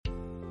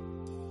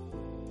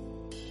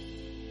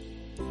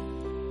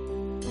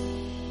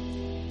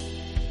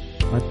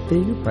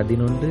மத்தேயு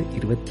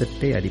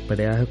 11:28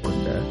 அடிப்படையாக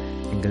கொண்ட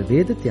எங்கள்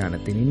வேத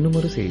தியானத்தின்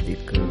இன்னுமொரு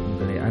செய்திக்கு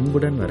உங்களை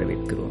அன்புடன்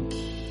வரவேற்கிறோம்.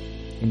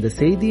 இந்த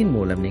செய்தியின்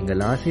மூலம்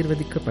நீங்கள்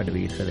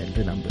ஆசீர்வதிக்கப்படுவீர்கள்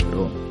என்று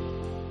நம்புகிறோம்.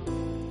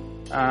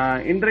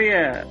 இன்றைய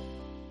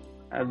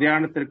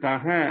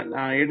தியானத்திற்காக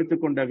நான்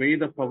எடுத்துக்கொண்ட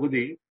வேத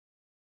பகுதி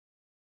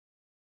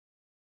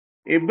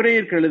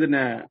எபிரேயருக்கு எழுதின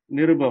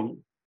நிருபம்.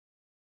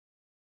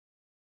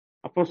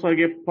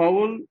 அப்போஸ்தலனாகிய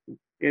பவுல்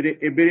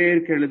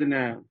எபிரேயருக்கு எழுதின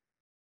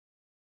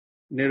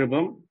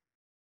நிருபம்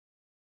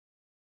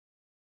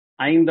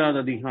 5வது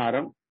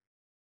அதிகாரம்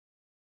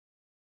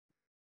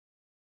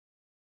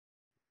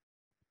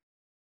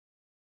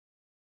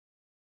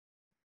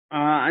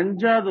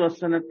 5வது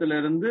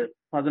வசனத்திலிருந்து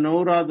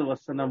 11வது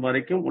வசனம்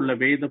வரைக்கும் உள்ள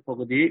வேத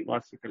பகுதியை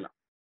வாசிக்கலாம்.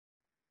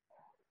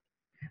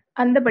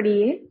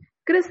 அந்தபடியே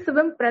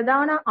கிறிஸ்துவும்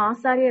பிரதான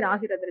ஆசாரியர்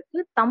ஆகிறதற்கு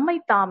தம்மை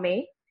தாமே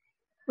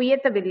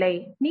உயர்த்தவில்லை.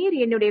 நீர்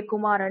என்னுடைய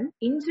குமாரன்,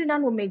 இன்று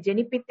நான் உம்மை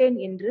ஜெனிப்பித்தேன்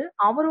என்று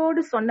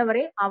அவரோடு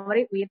சொன்னவரே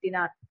அவரை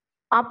உயர்த்தினார்.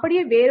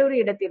 அப்படியே வேறொரு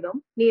இடத்திலும்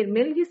நீர்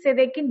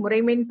மெல்கிசேதேக்கின்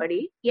முறைமையின்படி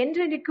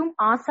என்றென்றைக்கும்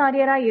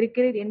ஆசாரியராய்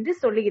இருக்கிறீர் என்று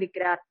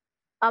சொல்லியிருக்கிறார்.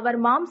 அவர்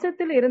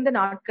மாம்சத்தில் இருந்த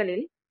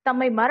நாட்களில்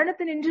தம்மை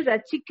மரணத்தினின்று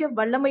ரட்சிக்க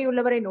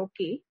வல்லமையுள்ளவரை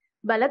நோக்கி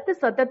பலத்த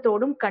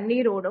சத்தத்தோடும்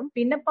கண்ணீரோடும்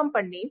விண்ணப்பம்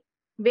பண்ணி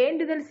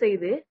வேண்டுதல்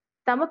செய்து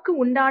தமக்கு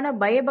உண்டான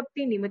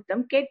பயபக்தி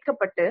நிமித்தம்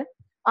கேட்கப்பட்டு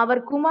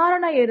அவர்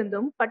குமாரனாய்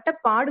இருந்தும் பட்ட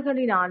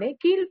பாடுகளினாலே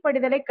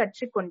கீழ்ப்படிதலை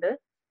கற்றுக்கொண்டு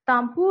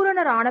தாம்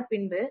பூரணர் ஆன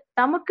பின்பு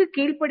தமக்கு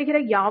கீழ்ப்படுகிற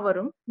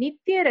யாவரும்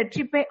நித்திய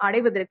ரட்சிப்பை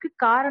அடைவதற்கு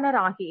காரணர்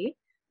ஆகி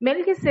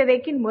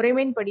மெல்கிசேதேக்கின்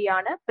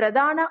முறைமையின்படியான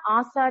பிரதான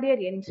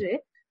ஆசாரியர் என்று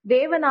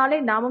தேவனாலே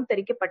நாமம்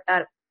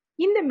தரிக்கப்பட்டார்.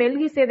 இந்த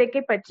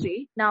மெல்கிசேதேக்கை பற்றி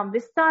நாம்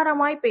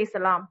விஸ்தாரமாய்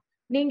பேசலாம்.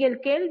 நீங்கள்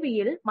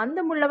கேள்வியில்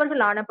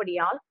மந்தமுள்ளவர்கள்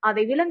ஆனபடியால்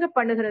அதை விளங்க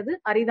பண்ணுகிறது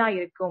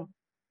அரிதாயிருக்கும்.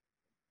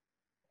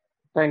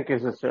 Thank you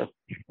sister.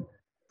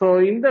 ஸோ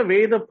இந்த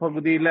வேத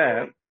பகுதியில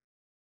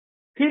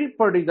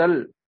கீழ்ப்படிதல்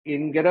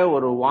என்கிற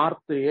ஒரு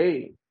வார்த்தையை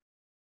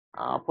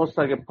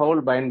அப்போஸ்தலனாகிய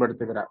பவுல்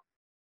பயன்படுத்துகிறார்.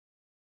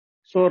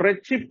 ஸோ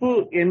ரட்சிப்பு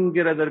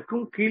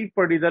என்கிறதற்கும்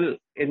கீழ்ப்படிதல்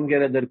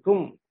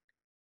என்கிறதற்கும்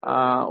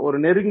ஒரு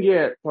நெருங்கிய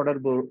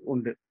தொடர்பு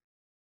உண்டு.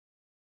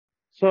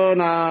 ஸோ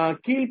நான்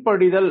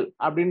கீழ்ப்படிதல்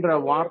அப்படின்ற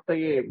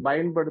வார்த்தையை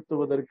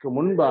பயன்படுத்துவதற்கு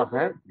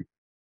முன்பாக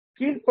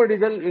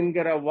கீழ்ப்படிதல்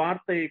என்கிற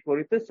வார்த்தையை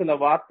குறித்து சில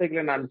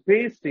வார்த்தைகளை நான்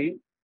பேசி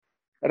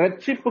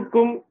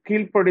ரட்சிப்புக்கும்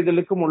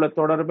கீழ்ப்படிதலுக்கும் உள்ள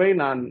தொடர்பை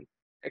நான்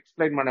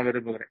எக்ஸ்பிளைன் பண்ண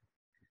விரும்புகிறேன்.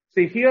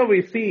 See, here we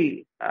see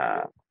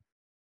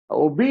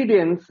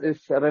obedience is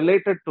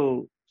related to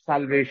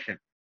salvation.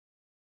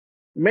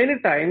 Many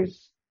times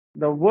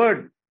the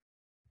word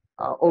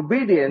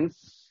obedience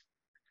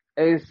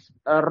is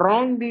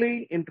wrongly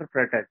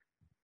interpreted.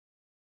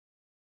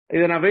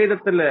 இதை நான்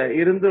வேதத்துல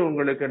இருந்து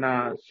உங்களுக்கு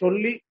நான்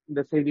சொல்லி இந்த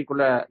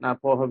செய்திக்குள்ள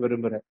நான் போக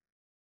விரும்புறேன்.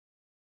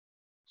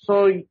 சோ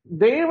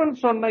தேவன்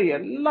சொன்ன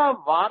எல்லா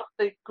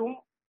வார்த்தைக்கும்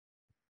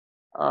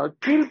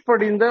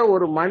கீழ்ப்படிந்த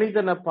ஒரு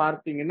மனிதனை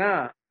பார்த்தீங்கன்னா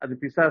அது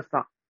பிசாசு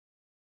தான்.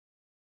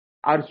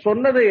 அவர்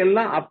சொன்னதை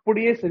எல்லாம்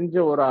அப்படியே செஞ்ச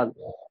ஒரு ஆள்.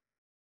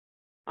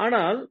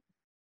 ஆனால்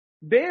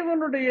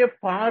தேவனுடைய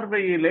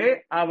பார்வையிலே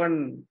அவன்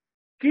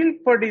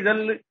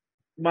கீழ்ப்படிதல்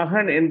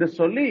மகன் என்று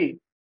சொல்லி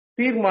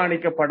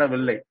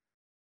தீர்மானிக்கப்படவில்லை.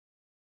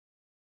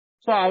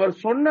 சோ அவர்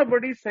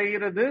சொன்னபடி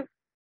செய்யறது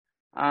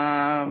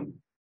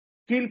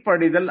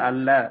கீழ்ப்படிதல்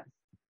அல்ல,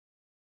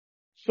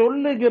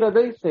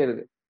 சொல்லுகிறதை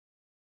செய்யறது.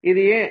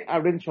 இது ஏன்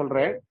அப்படின்னு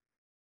சொல்றேன்.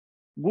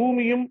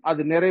 பூமியும்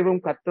அது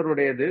நிறைவும்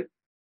கர்த்தருடையது,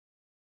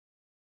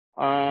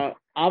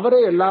 அவரே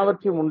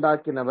எல்லாவற்றையும்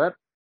உண்டாக்கினவர்,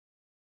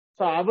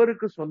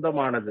 அவருக்கு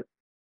சொந்தமானது.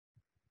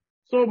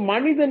 சோ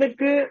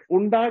மனிதனுக்கு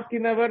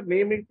உண்டாக்கினவர்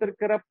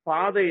நியமித்திருக்கிற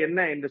பாதை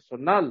என்ன என்று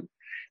சொன்னால்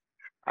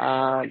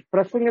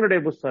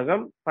பிரசங்கனுடைய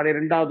புஸ்தகம்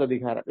 12வது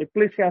அதிகாரம்,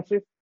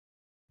 எக்லீசியாஸ்டிஸ்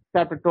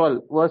chapter 12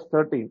 verse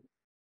 13.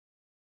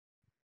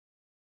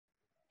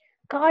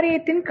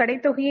 காரியத்தின்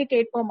கடைத்தொகையை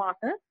கேட்போமாக.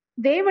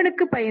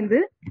 தேவனுக்கு பயந்து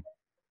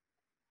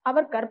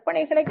அவர்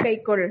கற்பனைகளை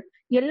கைக்கொள்.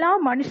 எல்லா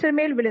மனுஷர்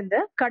மேல் விழுந்த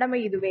கடமை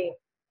இதுவே.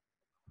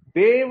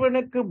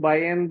 தேவனுக்கு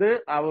பயந்து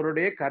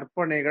அவருடைய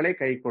கற்பனைகளை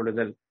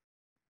கைக்கொள்ளுதல்.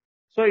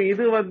 சோ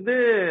இது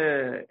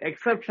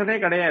எக்ஸப்ஷனே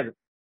கிடையாது.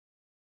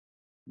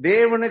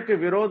 தேவனுக்கு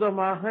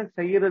விரோதமாக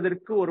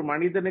செய்யறதற்கு ஒரு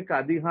மனிதனுக்கு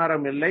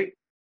அதிகாரம் இல்லை.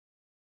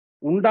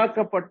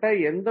 உண்டாக்கப்பட்ட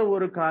எந்த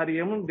ஒரு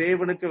காரியமும்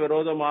தேவனுக்கு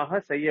விரோதமாக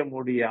செய்ய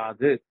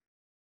முடியாது.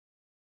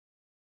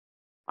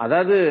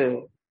 அதாவது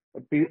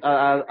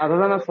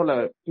அததான் நான் சொல்ல,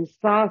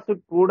 பிசாசு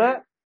கூட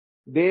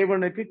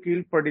தேவனுக்கு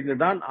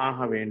கீழ்ப்படிந்துதான்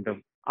ஆக வேண்டும்.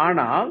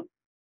 ஆனால்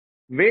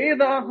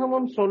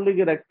வேதாகமம்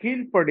சொல்லுகிற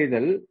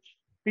கீழ்ப்படிதல்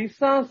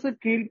பிசாசு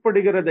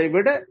கீழ்ப்படுகிறதை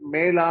விட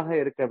மேலாக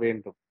இருக்க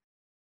வேண்டும்.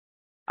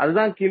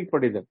 அதுதான்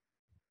கீழ்ப்படிதல்.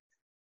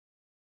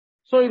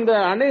 சோ இந்த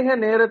அநேக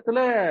நேரத்துல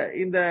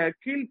இந்த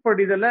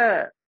கீழ்ப்படிதலை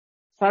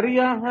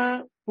சரியாக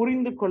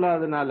புரிந்து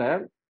கொள்ளாதனால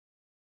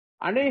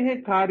அநேக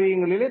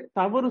காரியங்களிலே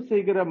தவறு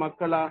செய்கிற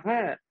மக்களாக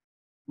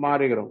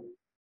மாறுகிறோம்.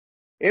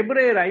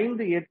 எபிரேயர்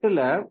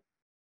 5:8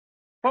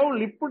 பவுல்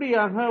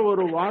இப்படியாக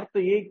ஒரு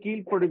வார்த்தையை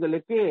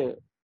கீழ்ப்படிதலுக்கு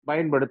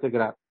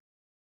பயன்படுத்துகிறார்.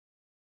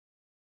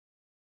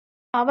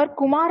 அவர்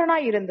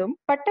குமாரனாயிருந்தும்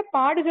பட்ட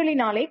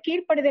பாடுகளினாலே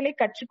கீழ்ப்படிதலை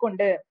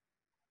கற்றுக்கொண்டு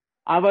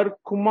அவர்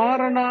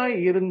குமாரனாய்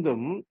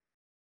இருந்தும்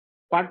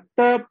பட்ட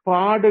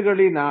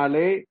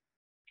பாடுகளினாலே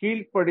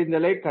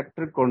கீழ்ப்படிதலை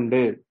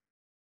கற்றுக்கொண்டு.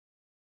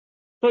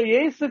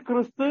 இயேசு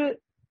கிறிஸ்து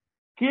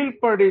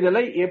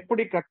கீழ்ப்படிதலை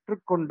எப்படி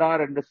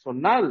கற்றுக்கொண்டார் என்று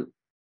சொன்னால்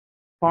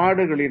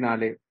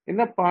பாடுகளினாலே.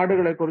 என்ன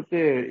பாடுகளை குறித்து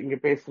இங்க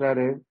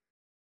பேசுறாரு?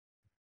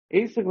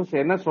 இயேசு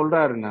கிறிஸ்து என்ன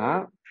சொல்றாருன்னா,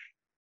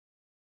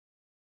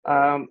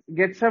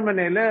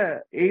 கெத்செமனேல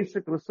இயேசு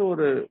கிறிஸ்து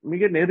ஒரு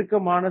மிக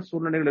நெருக்கமான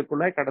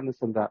சூழ்நிலைகளுக்குள்ள கடந்து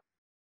சென்றார்.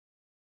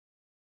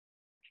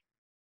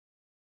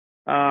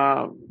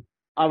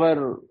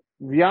 அவர்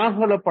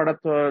வியாகுலப்பட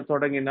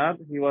தொடங்கினார்.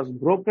 He was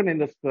broken in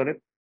the spirit.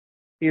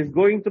 He is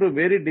going through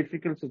very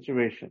difficult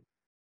situation.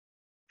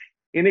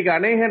 இன்னைக்கு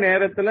அநேக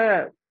நேரத்துல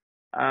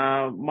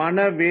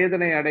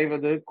மனவேதனை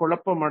அடைவது,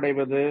 குழப்பம்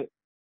அடைவது,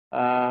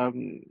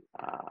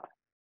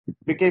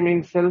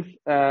 becoming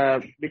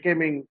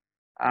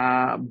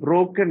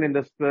broken in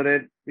the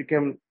spirit,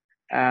 become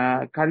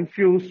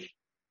confused.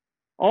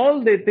 All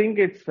they think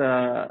it's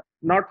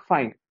not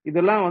fine.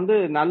 இதெல்லாம்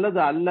நல்லது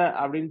அல்ல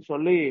அப்படின்னு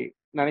சொல்லி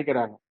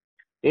நினைக்கிறாங்க.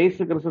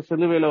 இயேசு கிறிஸ்து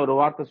சிலுவையில ஒரு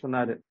வார்த்தை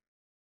சொன்னாரு,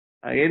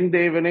 என்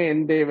தேவனே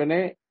என்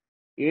தேவனே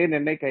ஏன்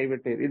என்னை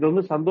கைவிட்டீர்.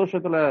 இது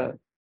சந்தோஷத்துல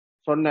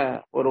சொன்ன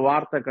ஒரு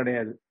வார்த்தை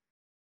கிடையாது.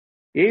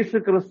 இயேசு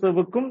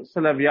கிறிஸ்துவுக்கும்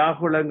சில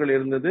வியாகுலங்கள்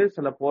இருந்தது,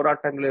 சில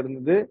போராட்டங்கள்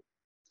இருந்தது,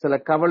 சில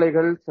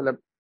கவலைகள், சில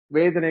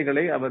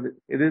வேதனைகளை அவர்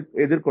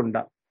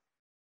எதிர்கொண்டார்.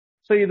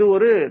 இது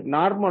ஒரு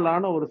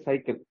நார்மலான ஒரு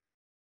சைக்கிள்.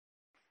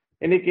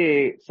 இன்னைக்கு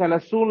சில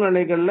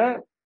சூழ்நிலைகள்ல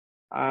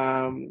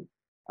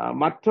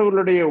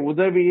மற்றவர்களுடைய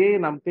உதவியை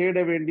நாம் தேட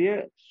வேண்டிய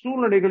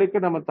சூழ்நிலைகளுக்கு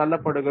நம்ம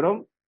தள்ளப்படுகிறோம்.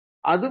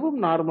 அதுவும்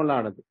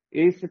நார்மலானது.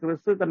 இயேசு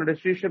கிறிஸ்து தன்னுடைய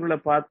சீஷர்களை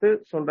பார்த்து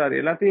சொல்றாரு,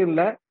 எல்லாத்தையும்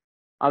இல்ல,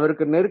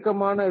 அவருக்கு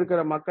நெருக்கமான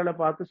இருக்கிற மக்களை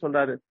பார்த்து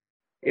சொல்றாரு,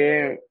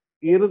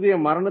 இறுதிய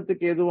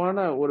மரணத்துக்கு எதுவான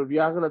ஒரு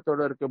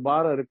வியாகுலத்தோட இருக்கு,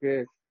 பாரம் இருக்கு,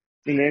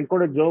 நீங்க என்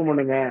கூட ஜெபம்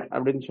பண்ணுங்க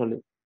அப்படின்னு சொல்லி.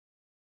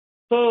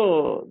 So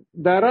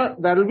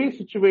there will be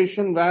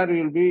situation where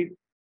you will be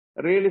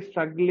really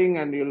struggling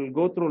and you will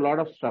go through a lot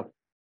of stuff.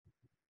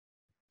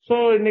 So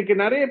இன்னைக்கு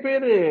நிறைய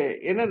பேர்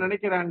என்ன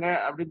நினைக்கிறாங்க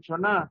அப்படின்னு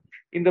சொன்னா,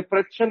 இந்த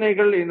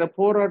பிரச்சனைகள், இந்த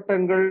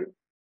போராட்டங்கள்,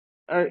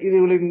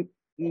 இதுகளின்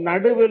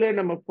நடுவில்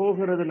நம்ம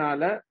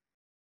போகிறதுனால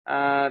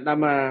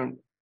நம்ம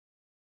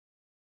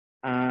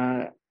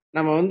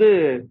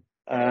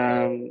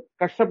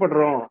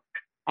கஷ்டப்படுறோம்,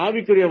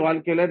 ஆவிக்குரிய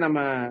வாழ்க்கையில நம்ம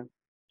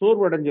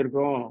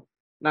சோர்வடைஞ்சிருக்கோம்,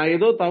 நான்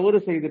ஏதோ தவறு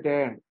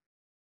செய்துட்டேன்,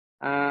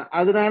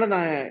 அதனால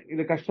நான்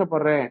இது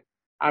கஷ்டப்படுறேன்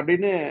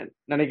அப்படின்னு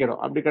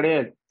நினைக்கிறோம். அப்படி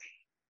கிடையாது.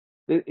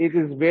 It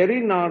is very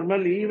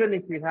normal, even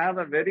if you have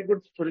a very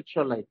good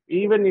spiritual life,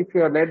 even if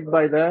you are led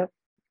by the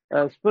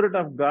Spirit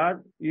of God,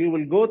 you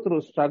will go through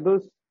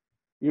struggles,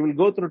 you will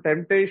go through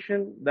temptation,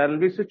 there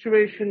will be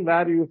situation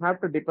where you have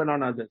to depend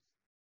on others.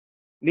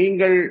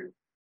 நீங்கள்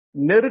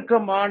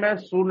நெருக்கமான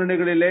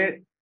சூழ்நிலைகளிலே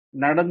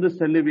நடந்து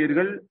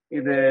செல்லுவீர்கள்.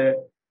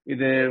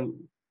 இது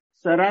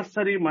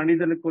சராசரி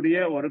மனிதனுக்குரிய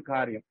ஒரு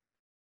காரியம்.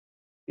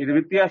 இது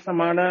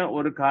வித்தியாசமான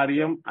ஒரு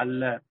காரியம்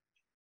அல்ல.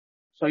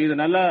 இது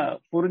நல்லா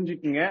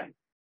புரிஞ்சுக்குங்க.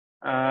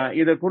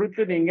 இத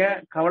குறித்து நீங்க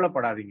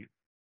கவலைப்படாதீங்க.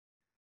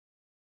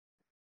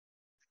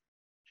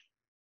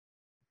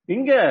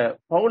 இங்க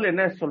பவுல்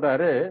என்ன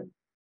சொல்றாரு,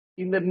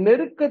 இந்த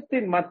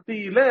நெருக்கத்தின்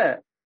மத்தியில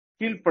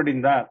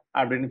கீழ்ப்படிந்தார்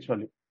அப்படின்னு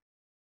சொல்லி.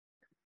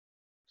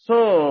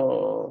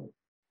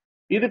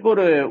 இதுக்கு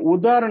ஒரு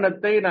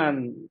உதாரணத்தை நான்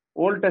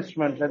ஓல்ட்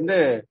டெஸ்ட்மென்ட்ல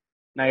இருந்து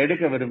நான்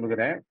எடுக்க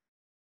விரும்புகிறேன்.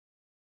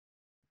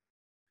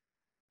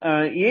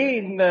 ஏன்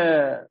இந்த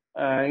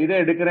இதை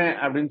எடுக்கிறேன்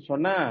அப்படின்னு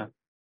சொன்னா,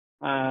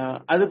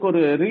 அதுக்கு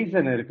ஒரு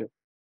ரீசன் இருக்கு.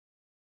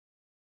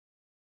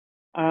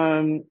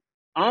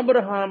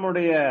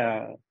 ஆபிரகாமுடைய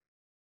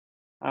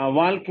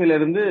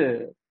வாழ்க்கையிலிருந்து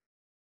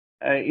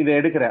இதை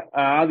எடுக்கிற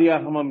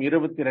ஆதியாகமம்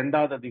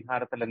 22வது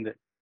அதிகாரத்துல இருந்து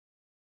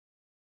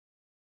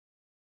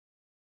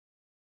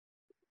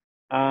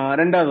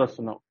 2வது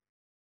வசனம்.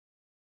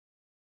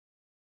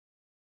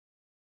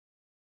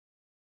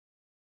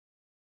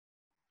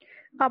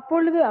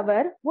 அப்பொழுது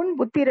அவர், உன்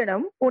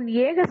புத்திரனும் உன்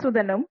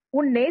ஏகசுதனும்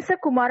உன்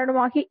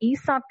நேசகுமாரனுமாகிய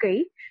ஈசாக்கை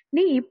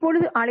நீ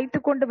இப்பொழுது அழைத்து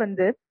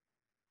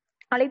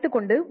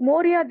கொண்டு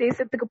மோரியா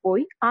தேசத்துக்கு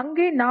போய்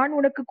அங்கே நான்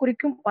உனக்கு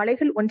குறிக்கும்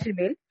மலைகள் ஒன்றின்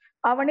மேல்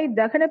அவனை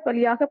தகன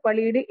பலியாக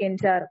பலியிடு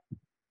என்றார்.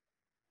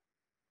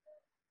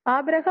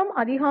 ஆபிரகாம்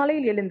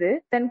அதிகாலையில் எழுந்து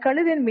தன்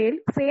கழுதின் மேல்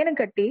சேணம்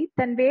கட்டி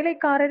தன்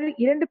வேலைக்காரரில்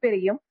 2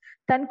 பேரையும்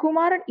தன்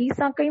குமாரன்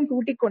ஈசாக்கையும்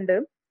கூட்டிக் கொண்டு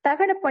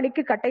தகன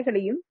பணிக்கு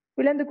கட்டைகளையும்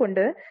பிளந்து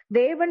கொண்டு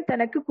தேவன்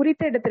தனக்கு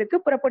குறித்த இடத்திற்கு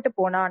புறப்பட்டு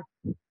போனான்.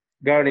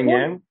 கவனிங்க,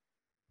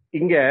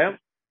 இங்க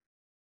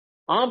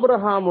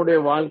ஆபிரகாமுடைய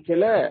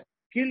வாழ்க்கையில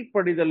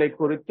கீழ்ப்படிதலை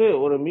குறித்து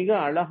ஒரு மிக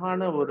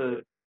அழகான ஒரு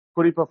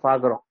குறிப்பை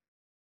பார்க்கிறோம்.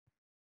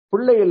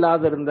 பிள்ளை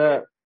இல்லாத இருந்த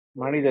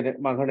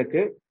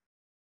மகனுக்கு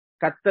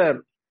கர்த்தர்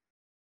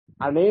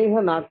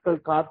அநேக நாட்கள்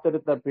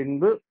காத்திருந்த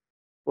பின்பு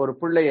ஒரு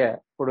பிள்ளைய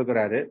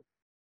கொடுக்கிறாரு.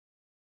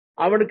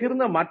 அவனுக்கு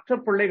இருந்த மற்ற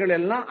பிள்ளைகள்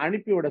எல்லாம்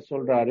அனுப்பிவிட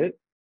சொல்றாரு.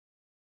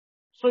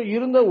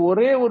 இருந்த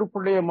ஒரே ஒரு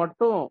பிள்ளைய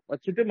மட்டும்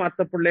வச்சுட்டு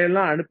மற்ற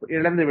பிள்ளையெல்லாம்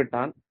இழந்து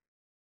விட்டான்.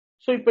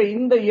 சோ இப்ப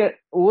இந்த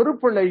ஒரு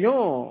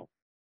பிள்ளையும்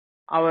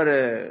அவரு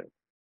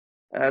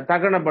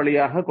தகன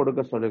பலியாக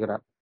கொடுக்க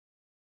சொல்லுகிறார்.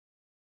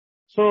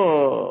 சோ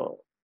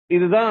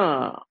இதுதான்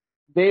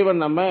தேவன்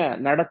நம்ம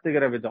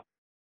நடத்துகிற விதம்.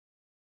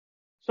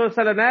 சோ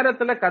சில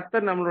நேரத்துல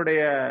கர்த்தர்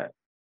நம்மளுடைய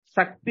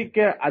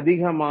சக்திக்கு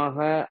அதிகமாக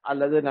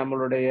அல்லது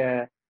நம்மளுடைய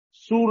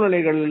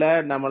சூழ்நிலைகள்ல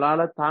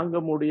நம்மளால தாங்க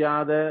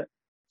முடியாத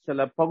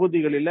சில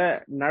பகுதிகளில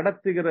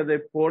நடத்துகிறதை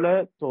போல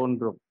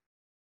தோன்றும்.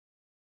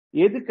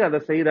 எதுக்கு அதை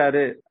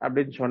செய்யறாரு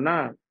அப்படின்னு சொன்னா,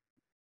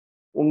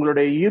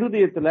 உங்களுடைய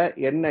இருதயத்துல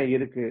என்ன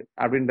இருக்கு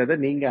அப்படின்றத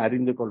நீங்க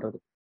அறிந்து கொள்றது.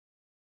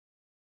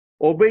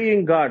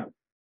 obeying God,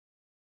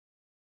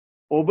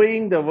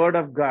 obeying the word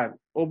of God,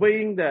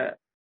 obeying the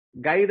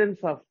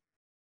guidance of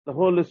the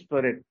Holy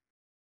Spirit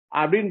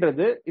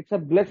அப்படின்றது இட்ஸ்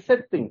a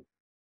blessed thing.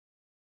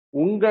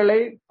 உங்களை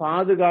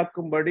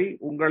பாதுகாக்கும்படி,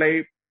 உங்களை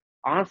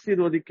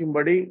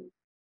ஆசீர்வதிக்கும்படி,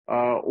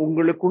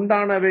 உங்களுக்கு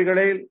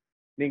உண்டானவைகளை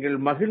நீங்கள்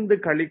மகிழ்ந்து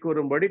களி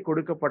கூறும்படி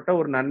கொடுக்கப்பட்ட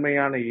ஒரு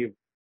நன்மையான ஈவ்.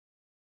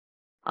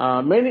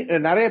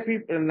 நிறைய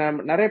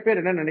பேர்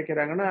என்ன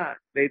நினைக்கிறாங்கன்னா,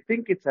 they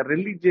think it's a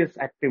religious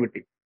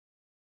activity.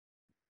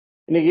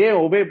 இன்னைக்கு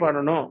ஏன் ஒபே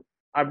பண்ணணும்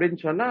அப்படின்னு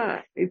சொன்னா,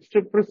 it's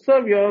to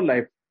preserve your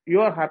life,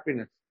 your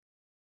happiness.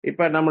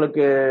 இப்ப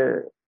நம்மளுக்கு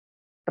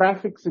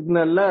டிராபிக்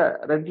சிக்னல்ல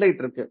ரெட்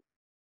லைட் இருக்கு.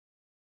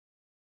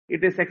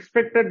 It is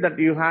expected that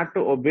you have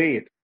to obey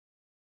it.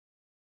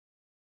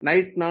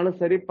 நைட்னாலும்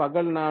சரி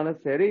பகல்னாலும்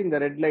சரி இந்த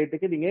ரெட்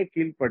லைட்டுக்கு நீங்க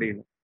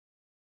கீழ்ப்படியணும்.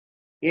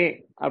 ஏன்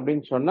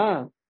அப்படின்னு சொன்னா,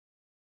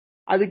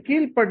 அது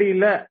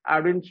கீழ்ப்படியில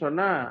அப்படின்னு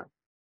சொன்னா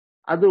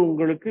அது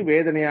உங்களுக்கு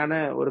வேதனையான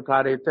ஒரு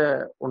காரியத்தை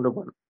உண்டு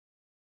பண்ணும்.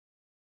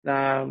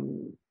 நான்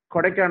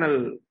கொடைக்கானல்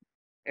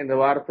இந்த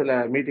வாரத்துல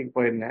மீட்டிங்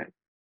போயிருந்தேன்.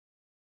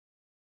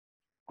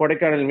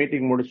 கொடைக்கானல்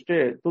மீட்டிங் முடிச்சுட்டு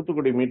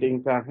தூத்துக்குடி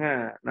மீட்டிங்காக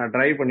நான்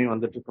டிரைவ் பண்ணி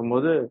வந்துட்டு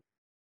இருக்கும்போது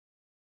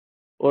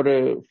ஒரு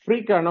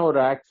ஃப்ரீக்கான ஒரு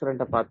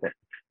ஆக்சிடென்ட்டை பார்த்தேன்.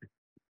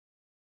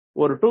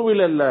 ஒரு 2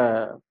 வீலர்ல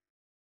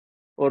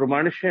ஒரு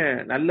மனுஷன்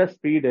நல்ல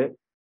ஸ்பீடு,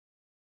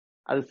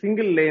 அது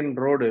சிங்கிள் லேன்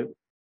ரோடு,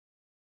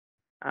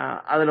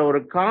 அதுல ஒரு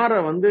காரை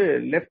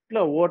லெஃப்ட்ல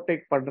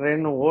ஓவர்டேக்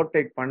பண்றேன்னு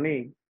ஓவர்டேக் பண்ணி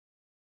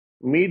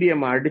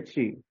மீடியம்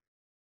அடிச்சு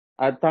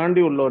அதை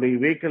தாண்டி உள்ள ஒரு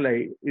வெஹிக்கிளை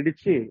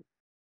இடிச்சு,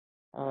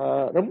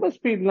 ரொம்ப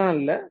ஸ்பீட்லாம்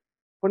இல்லை,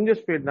 கொஞ்சம்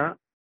ஸ்பீட் தான்.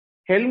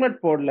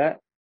 ஹெல்மெட் போடல,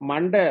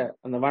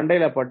 அந்த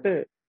மண்டையில பட்டு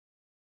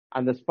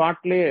அந்த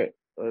ஸ்பாட்லயே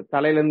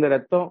தலையில இருந்து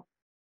ரத்தம்,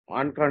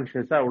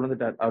 அன்கான்சியஸா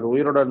விழுந்துட்டார். அவர்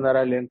உயிரோட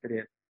இருந்தாரா இல்லையான்னு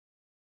தெரியாது.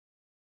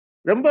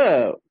 ரொம்ப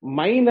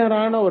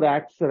மைனரான ஒரு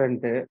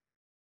ஆக்சிடென்ட்,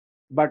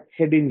 பட்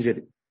ஹெட்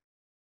இன்ஜுரி.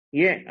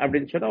 ஏன்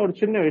அப்படின்னு சொன்னா, ஒரு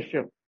சின்ன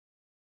விஷயம்,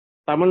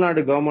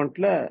 தமிழ்நாடு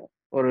கவர்மெண்ட்ல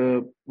ஒரு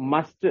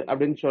மஸ்ட்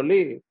அப்படின்னு சொல்லி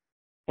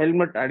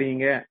ஹெல்மெட்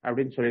அடிங்க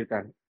அப்படின்னு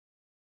சொல்லியிருக்காங்க.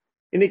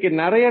 இன்னைக்கு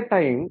நிறைய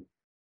டைம்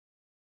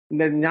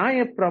இந்த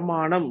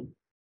நியாயப்பிரமாணம்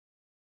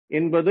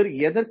என்பது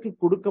எதற்கு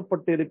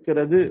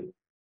கொடுக்கப்பட்டிருக்கிறது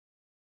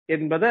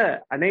என்பதை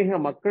அநேக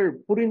மக்கள்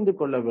புரிந்து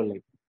கொள்ளவில்லை.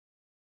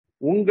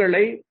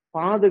 உங்களை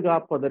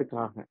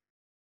பாதுகாப்பதற்காக.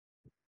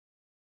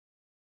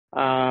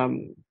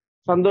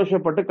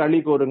 சந்தோஷப்பட்டு களி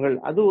கூறுங்கள்,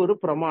 அது ஒரு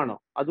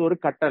பிரமாணம், அது ஒரு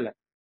கட்டளை.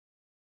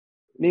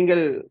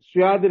 நீங்கள்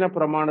சுயாதீன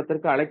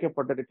பிரமாணத்திற்கு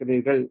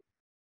அழைக்கப்பட்டிருக்கிறீர்கள்,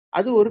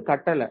 அது ஒரு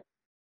கட்டளை.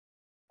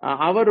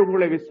 அவர்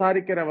உங்களை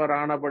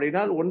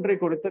விசாரிக்கிறவரானபடினால் ஒன்றை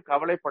குறித்து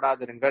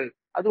கவலைப்படாதிருங்கள்,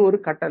 அது ஒரு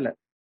கட்டளை.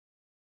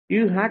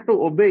 You have to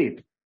obey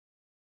it.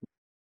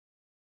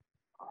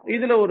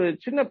 இதுல ஒரு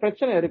சின்ன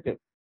பிரச்சனை இருக்கு.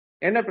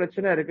 என்ன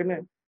பிரச்சனை இருக்குன்னு,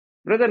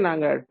 பிரதர்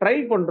நாங்க ட்ரை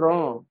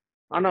பண்றோம்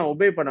ஆனா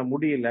ஒபே பண்ண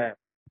முடியல.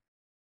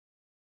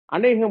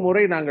 அநேக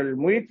முறை நாங்கள்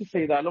முயற்சி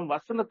செய்தாலும்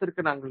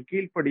வசனத்திற்கு நாங்கள்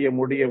கீழ்ப்படிய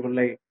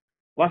முடியவில்லை,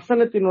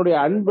 வசனத்தினுடைய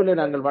அன்புல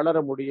நாங்கள் வளர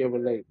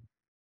முடியவில்லை.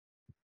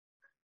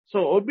 சோ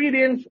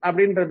ஒபீடியன்ஸ்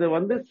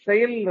அப்படின்றது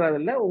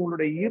செயல்றதுல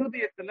உங்களுடைய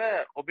இருதயத்துல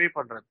ஒபே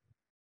பண்றது.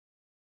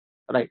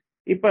 ரைட்.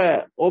 இப்ப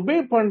ஒபே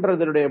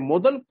பண்றதுடைய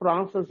முதல்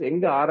ப்ராசஸ்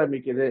எங்க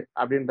ஆரம்பிக்குது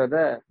அப்படின்றத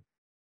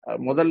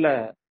முதல்ல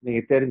நீங்க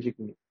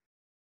தெரிஞ்சுக்கணும்.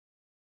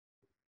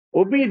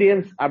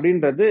 ஒபீடியன்ஸ்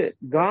அப்படின்றது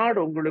காட்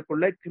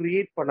உங்களுக்குள்ள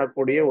கிரியேட்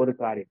பண்ணக்கூடிய ஒரு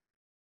காரியம்.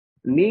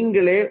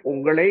 நீங்களே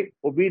உங்களை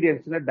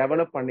ஒபீடியன்ஸ்ல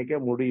டெவலப் பண்ணிக்க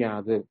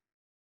முடியாது.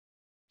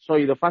 சோ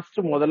இத ஃபர்ஸ்ட்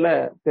முதல்ல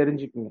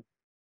தெரிஞ்சுக்கணும்.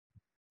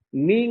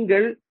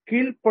 நீங்கள்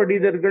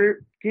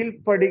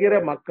கீழ்ப்படுகிற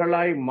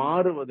மக்களாய்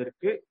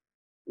மாறுவதற்கு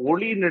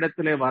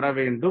ஒளியினிடத்திலே வர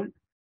வேண்டும்.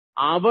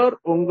 அவர்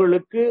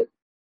உங்களுக்கு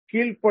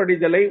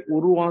கீழ்ப்படிதலை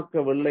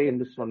உருவாக்கவில்லை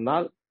என்று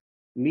சொன்னால்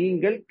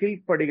நீங்கள்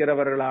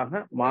கீழ்ப்படுகிறவர்களாக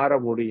மாற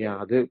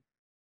முடியாது.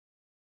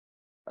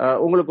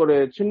 உங்களுக்கு ஒரு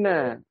சின்ன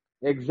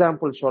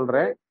எக்ஸாம்பிள்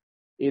சொல்றேன்.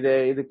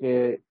 இதுக்கு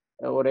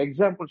ஒரு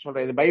எக்ஸாம்பிள்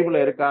சொல்றேன். இது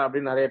பைபிள்ல இருக்கா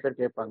அப்படின்னு நிறைய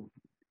பேர் கேட்பாங்க.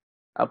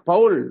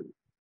 பவுல்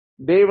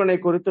தேவனை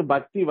குறித்து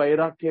பக்தி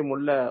வைராக்கியம்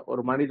உள்ள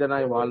ஒரு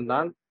மனிதனாய்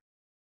வாழ்ந்தான்.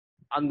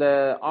 அந்த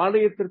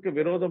ஆலயத்திற்கு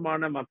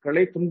விரோதமான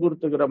மக்களை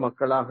துன்புறுத்துகிற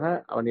மக்களாக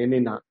அவன்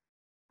எண்ணினான்.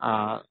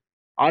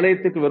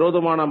 ஆலயத்துக்கு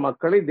விரோதமான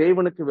மக்களை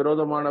தேவனுக்கு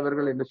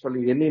விரோதமானவர்கள் என்று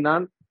சொல்லி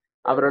எண்ணினான்.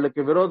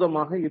 அவர்களுக்கு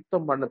விரோதமாக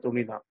யுத்தம் பண்ண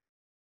துணினான்.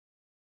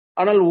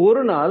 ஆனால்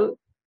ஒரு நாள்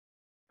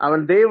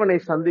அவன் தேவனை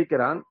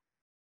சந்திக்கிறான்.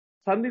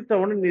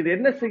 சந்தித்தவன், நீர்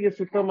என்ன செய்ய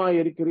சுத்தமாய்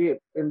இருக்கிறீர்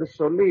என்று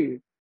சொல்லி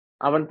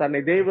அவன் தன்னை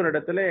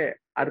தேவனிடத்திலே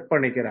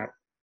அர்ப்பணிக்கிறான்.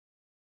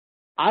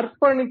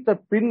 அர்ப்பணித்த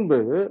பின்பு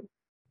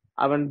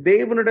அவன்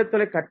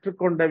தேவனிடத்துல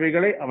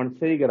கற்றுக்கொண்டவைகளை அவன்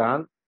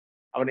செய்கிறான்.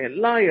 அவன்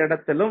எல்லா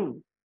இடத்திலும்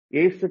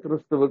இயேசு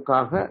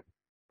கிறிஸ்துவுக்காக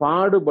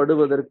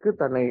பாடுபடுவதற்கு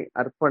தன்னை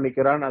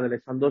அர்ப்பணிக்கிறான்,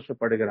 அதில்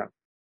சந்தோஷப்படுகிறான்.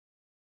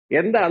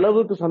 எந்த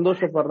அளவுக்கு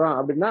சந்தோஷப்படுறான்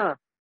அப்படின்னா,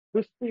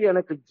 கிறிஸ்து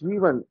எனக்கு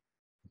ஜீவன்,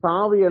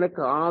 சாவு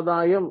எனக்கு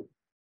ஆதாயம்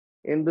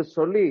என்று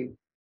சொல்லி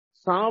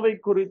சாவை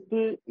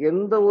குறித்து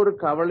எந்த ஒரு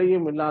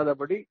கவலையும்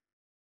இல்லாதபடி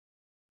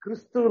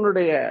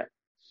கிறிஸ்துவனுடைய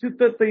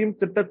சித்தத்தையும்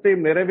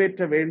திட்டத்தையும்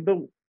நிறைவேற்ற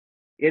வேண்டும்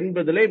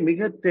என்பதிலே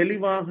மிக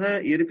தெளிவாக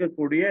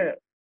இருக்கக்கூடிய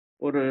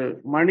ஒரு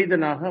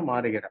மனிதனாக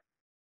மாறுகிறார்.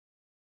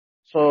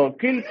 சோ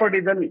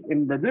கீழ்ப்படிதல்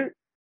என்பது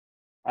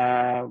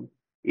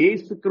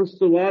இயேசு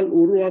கிறிஸ்துவால்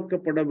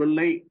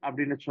உருவாக்கப்படவில்லை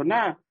அப்படின்னு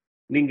சொன்னா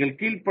நீங்கள்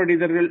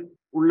கீழ்ப்படிதல்கள்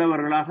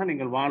உள்ளவர்களாக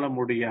நீங்கள் வாழ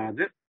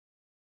முடியாது.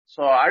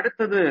 சோ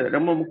அடுத்தது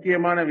ரொம்ப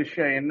முக்கியமான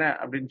விஷயம் என்ன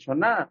அப்படின்னு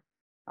சொன்னா,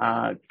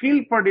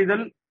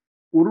 கீழ்ப்படிதல்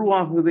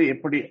உருவாகுது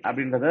எப்படி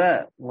அப்படின்றத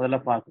முதல்ல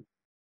பார்க்கணும்.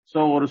 சோ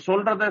ஒரு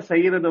சொல்றத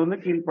செய்யறது வந்து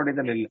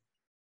கீழ்ப்படிதல் இல்லை.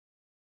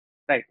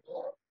 ரைட்.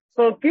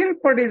 சோ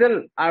கீழ்ப்படிதல்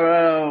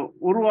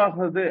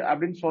உருவாகுது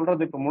அப்படின்னு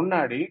சொல்றதுக்கு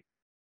முன்னாடி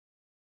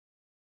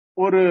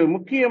ஒரு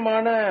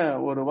முக்கியமான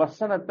ஒரு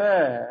வசனத்தை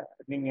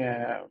நீங்க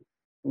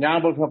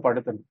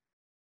ஞாபகப்படுத்தணும்.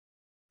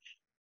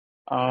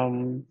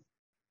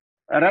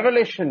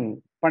 ரெவலேஷன்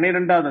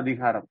 12வது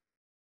அதிகாரம்,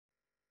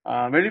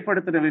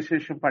 வெளிப்படுத்தின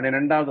விசேஷம்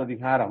 12வது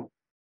அதிகாரம்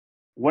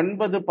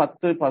 9,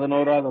 10,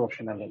 11வது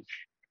வசனங்கள்.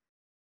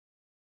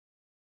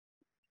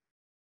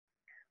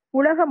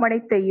 உலகம்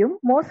அனைத்தையும்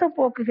மோசம்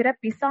போக்குகிற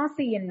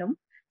பிசாசு என்னும்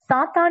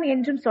சாத்தான்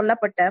என்றும்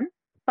சொல்லப்பட்ட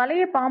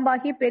பழைய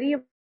பாம்பாகிய பெரிய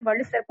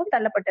வலு சர்ப்பம்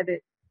தள்ளப்பட்டது.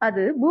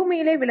 அது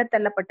பூமியிலே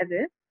விழத்தள்ளப்பட்டது.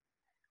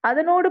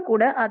 அதனோடு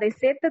கூட அதை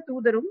சேர்த்த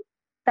தூதரும்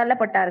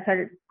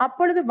தள்ளப்பட்டார்கள்.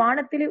 அப்பொழுது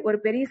வானத்திலே ஒரு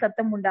பெரிய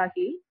சத்தம்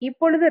உண்டாகி,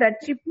 இப்பொழுது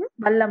ரட்சிப்பும்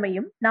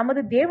வல்லமையும்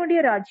நமது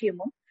தேவனுடைய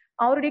ராஜ்யமும்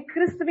அவருடைய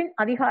கிறிஸ்துவின்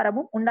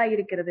அதிகாரமும்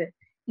உண்டாயிருக்கிறது.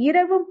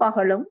 இரவும்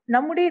பகலும்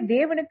நம்முடைய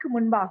தேவனுக்கு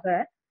முன்பாக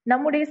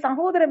நம்முடைய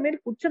சகோதரர் மேல்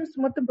குற்றம்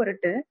சுமத்தும்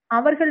பொருட்டு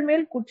அவர்கள்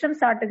மேல் குற்றம்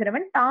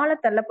சாட்டுகிறவன் தாழ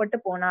தள்ளப்பட்டு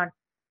போனான்.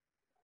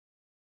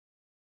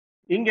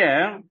 இங்க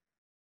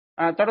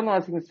தொடர்ந்து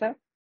வாசிங்க சார்.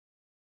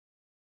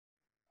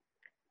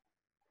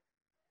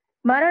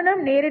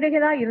 மரணம்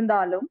நேரிடுகிறதா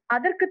இருந்தாலும்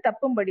அதற்கு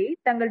தப்பும்படி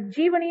தங்கள்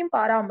ஜீவனையும்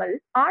பாராமல்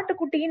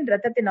ஆட்டுக்குட்டியின்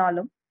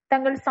இரத்தத்தினாலும்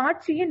தங்கள்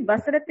சாட்சியின்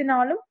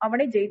வசனத்தினாலும்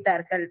அவனை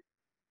ஜெயித்தார்கள்.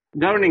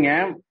 கவனிங்க,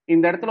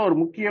 இந்த இடத்துல ஒரு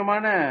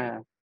முக்கியமான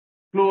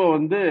க்ளூவை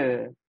வந்து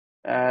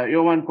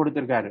யோவான்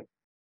கொடுத்திருக்காரு.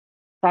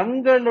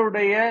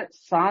 தங்களுடைய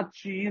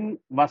சாட்சியின்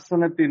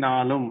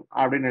வசனத்தினாலும்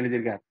அப்படின்னு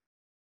எழுதியிருக்காரு.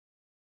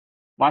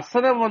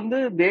 வசனம் வந்து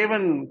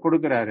தேவன்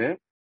கொடுக்கிறாரு.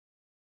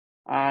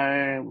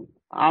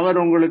 அவர்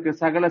உங்களுக்கு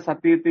சகல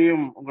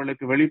சத்தியத்தையும்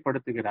உங்களுக்கு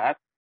வெளிப்படுத்துகிறார்.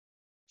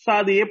 சோ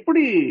அது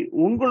எப்படி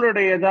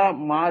உங்களுடையதா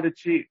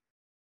மாறுச்சு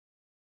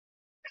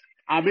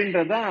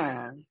அப்படின்றதான்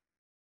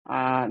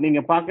நீங்க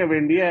பார்க்க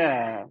வேண்டிய,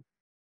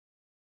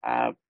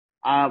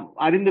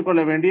 அறிந்து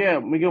கொள்ள வேண்டிய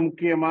மிக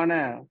முக்கியமான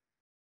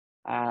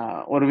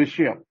ஒரு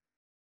விஷயம்.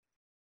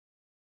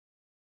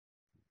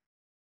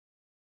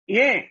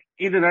 ஏன்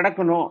இது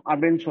நடக்கணும்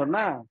அப்படின்னு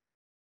சொன்னா,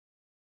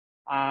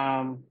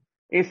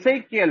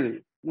 எசேக்கியேல்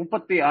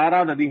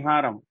 36வது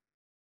அதிகாரம்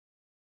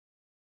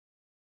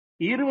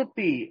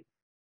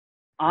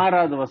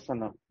 26வது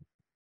வசனம்,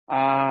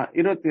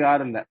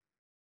 26 இல்ல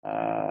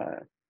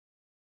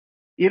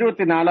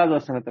 24வது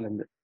வசனத்துல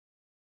இருந்து.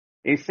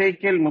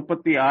 எசேக்கியேல்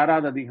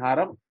 36வது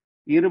அதிகாரம்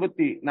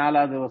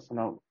 24வது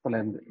வசனத்துல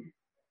இருந்து.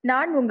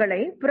 நான்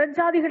உங்களை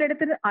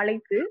புறஜாதிகளிடத்தில்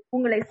அழைத்து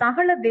உங்களை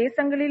சகல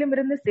தேசங்களிலும்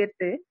இருந்து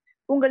சேர்த்து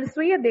உங்கள்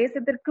சுய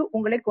தேசத்திற்கு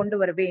உங்களை கொண்டு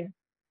வருவேன்.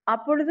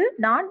 அப்பொழுது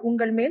நான்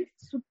உங்கள் மேல்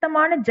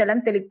சுத்தமான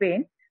ஜலம்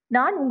தெளிப்பேன்.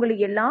 நான் உங்களை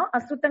எல்லா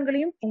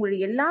அசுத்தங்களையும் உங்கள்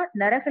எல்லா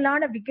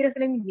நரகலான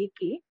விக்கிரகங்களையும்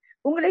நீக்கி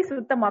உங்களை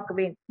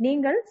சுத்தமாக்குவேன்.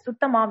 நீங்கள்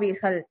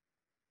சுத்தமாவீர்கள்.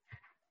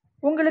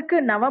 உங்களுக்கு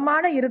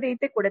நவமான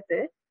இருதயத்தை கொடுத்து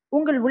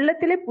உங்கள்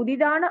உள்ளத்திலே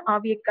புதிதான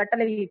ஆவியை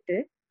கட்டளையிட்டு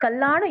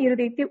கல்லான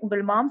இருதயத்தை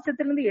உங்கள்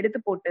மாம்சத்திலிருந்து எடுத்து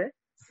போட்டு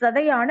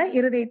சதையான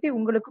இருதயத்தை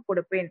உங்களுக்கு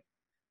கொடுப்பேன்.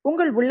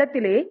 உங்கள்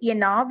உள்ளத்திலே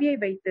என் ஆவியை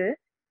வைத்து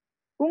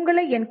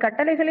உங்களை என்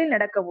கட்டளைகளில்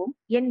நடக்கவும்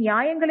என்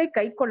நியாயங்களை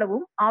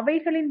கைக்கொள்ளவும்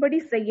அவைகளின்படி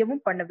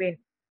செய்யவும் பண்ணுவேன்.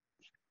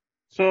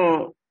 சோ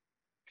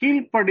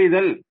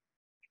கீழ்ப்படிதல்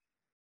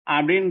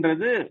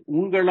அப்படின்றது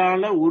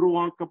உங்களால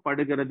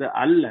உருவாக்கப்படுகிறது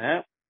அல்ல,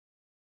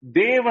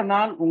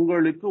 தேவனால்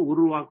உங்களுக்கு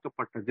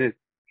உருவாக்கப்பட்டது.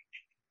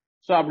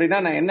 சோ அப்படின்னா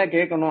நான் என்ன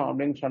கேட்கணும்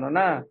அப்படின்னு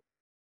சொன்னேன்னா,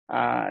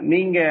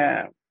 நீங்க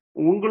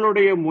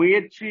உங்களுடைய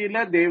முயற்சியில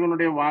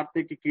தேவனுடைய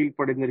வார்த்தைக்கு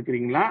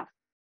கீழ்ப்படிந்திருக்கிறீங்களா,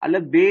 அல்ல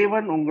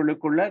தேவன்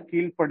உங்களுக்குள்ள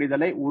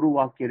கீழ்ப்படிதலை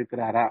உருவாக்கி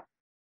இருக்கிறாரா?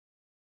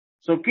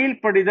 சோ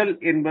கீழ்ப்படிதல்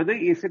என்பது,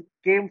 is it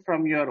came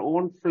from your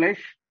own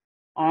flush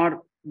R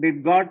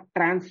did God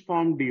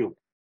transformed you?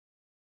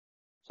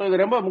 So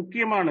இது ரொம்ப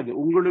முக்கியமானது.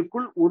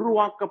 உங்களுக்குள்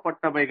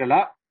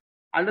உருவாக்கப்பட்டவைகளா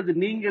அல்லது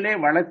நீங்களே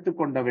வளர்த்து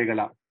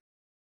கொண்டவைகளா?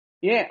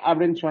 ஏன்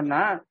அப்படின்னு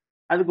சொன்னா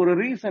அதுக்கு ஒரு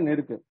ரீசன்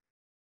இருக்கு.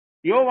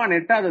 யோவான்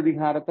 8வது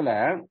அதிகாரத்துல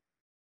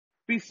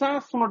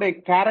பிசாசுனுடைய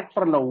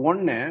கேரக்டர்ல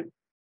 1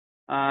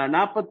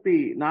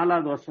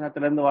 44வது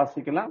வசனத்துல இருந்து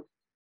வாசிக்கலாம்.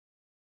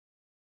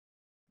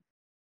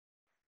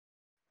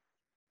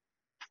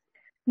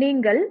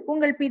 நீங்கள்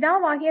உங்கள்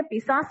பிதாவாகிய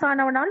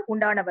பிசாசானவனால்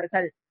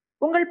உண்டானவர்கள்,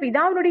 உங்கள்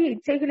பிதாவினுடைய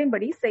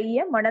இச்சைகளின்படி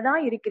செய்ய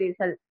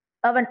மனதாயிருக்கிறீர்கள்.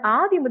 அவன்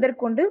ஆதி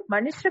முதற்கொண்டு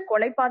மனுஷ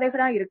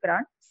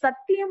கொலைபாதகனாயிருக்கிறான்.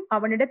 சத்தியம்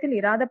அவனிடத்தில்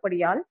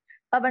இராதபடியால்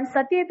அவன்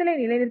சத்தியத்திலே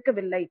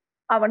நிலைநிற்கவில்லை.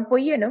 அவன்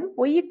பொய்யனும்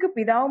பொய்யுக்கு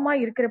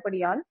பிதாவுமாய்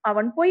இருக்கிறபடியால்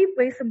அவன் பொய்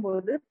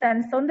பேசும்போது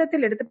தன்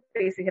சொந்தத்தில் எடுத்து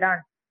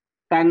பேசுகிறான்.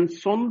 தன்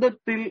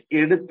சொந்தத்தில்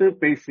எடுத்து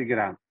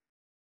பேசுகிறான்.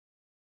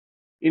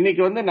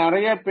 இன்னைக்கு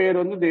நிறைய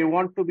பேர் they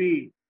want to be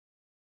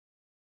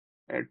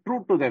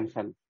true to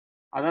themselves.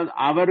 அதாவது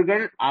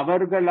அவர்கள்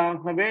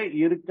அவர்களாகவே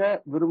இருக்க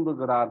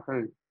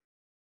விரும்புகிறார்கள்.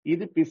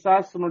 இது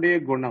பிசாசனுடைய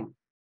குணம்.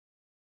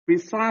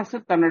 பிசாசு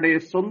தன்னுடைய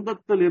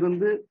சொந்தத்தில்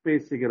இருந்து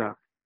பேசுகிறார்.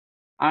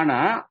 ஆனா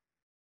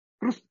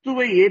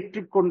கிறிஸ்துவை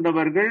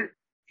ஏற்றுக்கொண்டவர்கள்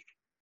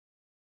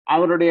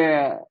அவருடைய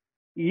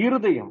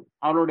இருதயம்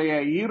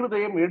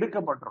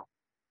எடுக்கப்பட்டுரும்.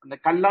 அந்த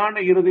கல்லான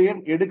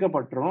இருதயம்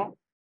எடுக்கப்பட்டுரும்.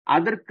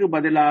 அதற்கு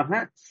பதிலாக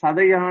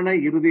சதையான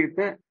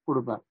இருதயத்தை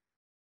கொடுப்பார்.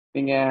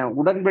 நீங்க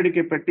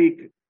உடன்படிக்கை பெட்டி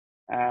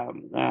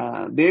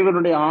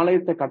தேவனுடைய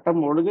ஆலயத்தை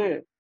கட்டும் பொழுது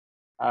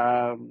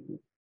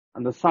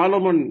அந்த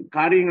சாலமோன்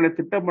காரியங்களை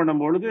திட்டம்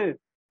பண்ணும் பொழுது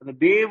அந்த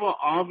தேவ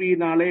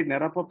ஆவியினாலே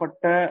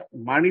நிரப்பப்பட்ட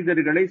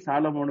மனிதர்களை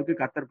சாலமோனுக்கு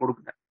கர்த்தர்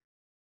கொடுக்கிறார்.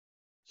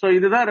 சோ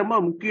இதுதான் ரொம்ப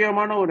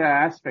முக்கியமான ஒரு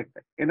ஆஸ்பெக்ட்.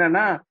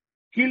 என்னன்னா,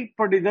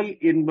 கீழ்ப்படிதல்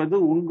என்பது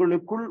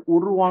உங்களுக்குள்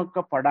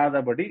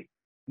உருவாக்கப்படாதபடி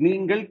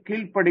நீங்கள்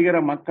கீழ்ப்படுகிற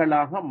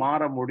மக்களாக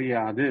மாற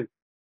முடியாது.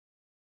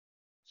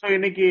 சோ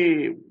இன்னைக்கு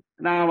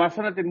நான்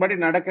வசனத்தின்படி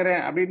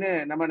நடக்கிறேன் அப்படின்னு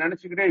நம்ம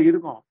நினைச்சுக்கிட்டே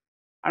இருக்கோம்.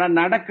 ஆனா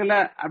நடக்கல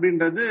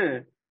அப்படின்றது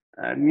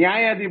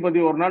நியாயாதிபதி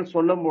ஒரு நாள்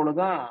சொல்லும்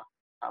பொழுதுதான்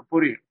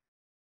புரியும்.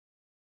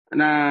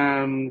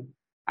 நான்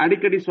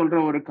அடிக்கடி சொல்ற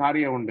ஒரு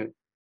காரியம் உண்டு.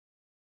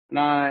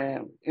 நான்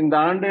இந்த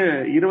ஆண்டு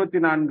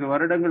 24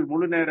 வருடங்கள்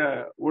முழு நேர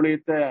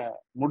ஊழியத்தை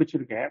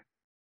முடிச்சிருக்கேன்.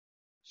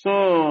 சோ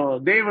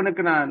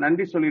தேவனுக்கு நான்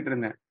நன்றி சொல்லிட்டு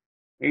இருந்தேன்.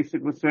 இயேசு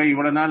கிறிஸ்துவை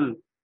இவ்வளவு நாள்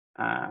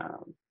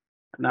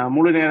நான்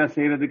முழு நேரம்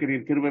செய்யறதுக்கு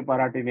நீர் கிருபை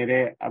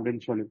பாராட்டினீரே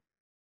அப்படின்னு சொல்லி.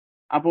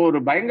 அப்போ ஒரு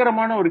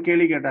பயங்கரமான ஒரு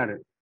கேள்வி கேட்டாரு.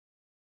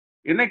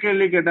 என்ன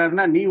கேள்வி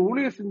கேட்டாருன்னா, நீ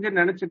ஊழியம்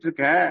செஞ்சேன்னு நினைச்சிட்டு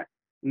இருக்க,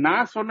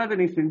 நான் சொன்னதை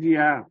நீ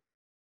செஞ்சியா?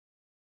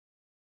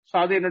 சோ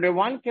அது என்னுடைய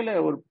வாழ்க்கையில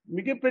ஒரு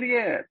மிகப்பெரிய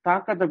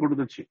தாக்கத்தை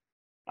கொடுத்துச்சு.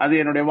 அது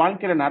என்னுடைய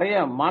வாழ்க்கையில நிறைய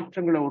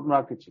மாற்றங்களை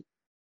உருவாக்குச்சு.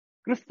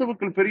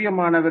 கிறிஸ்துவுக்குள்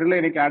பிரியமானவர்களை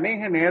இன்னைக்கு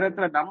அநேக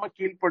நேரத்துல நம்ம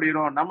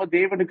கீழ்ப்படுகிறோம், நம்ம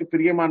தேவனுக்கு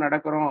பிரியமா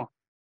நடக்கிறோம்,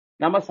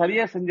 நம்ம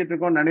சரியா செஞ்சுட்டு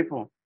இருக்கோம்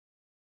நினைப்போம்.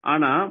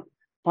 ஆனா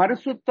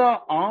பரிசுத்த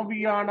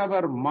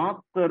ஆவியானவர்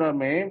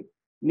மாத்திரமே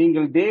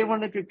நீங்கள்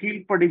தேவனுக்கு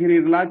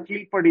கீழ்ப்படுகிறீர்களா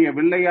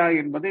கீழ்ப்படியவில்லையா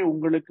என்பதை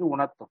உங்களுக்கு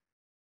உணர்த்தும்.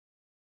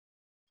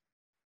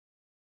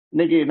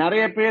 இன்னைக்கு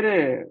நிறைய பேரு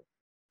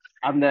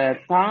அந்த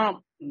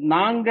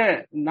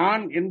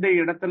நான் எந்த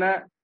இடத்துல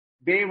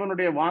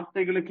தேவனுடைய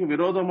வார்த்தைகளுக்கு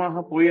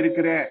விரோதமாக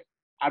போயிருக்கிறேன்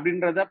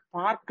அப்படின்றத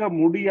பார்க்க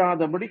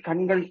முடியாதபடி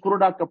கண்கள்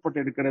குருடாக்கப்பட்டு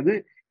இருக்கிறது.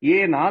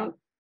 ஏனால்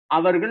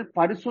அவர்கள்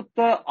பரிசுத்த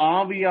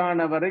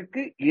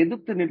ஆவியானவருக்கு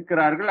எதிர்த்து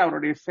நிற்கிறார்கள்,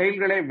 அவருடைய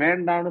செயல்களை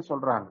வேண்டான்னு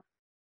சொல்றாங்க.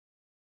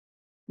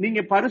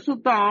 நீங்க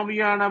பரிசுத்த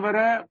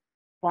ஆவியானவரை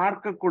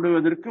பார்க்க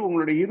கூடுவதற்கு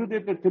உங்களுடைய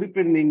இருதயத்தை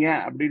திருப்பினீங்க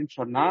அப்படின்னு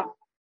சொன்னா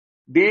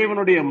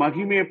தேவனுடைய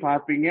மகிமையை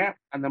பார்ப்பீங்க.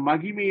 அந்த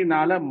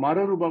மகிமையினால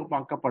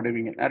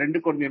மறுரூபமாக்கப்படுவீங்க.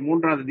 2 கொரிந்தியர்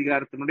 3வது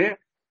அதிகாரத்தினுடைய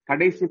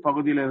கடைசி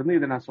பகுதியில இருந்து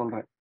இதை நான்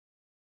சொல்றேன்.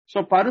 சோ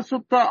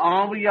பரிசுத்த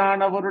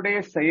ஆவியானவருடைய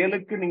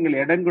செயலுக்கு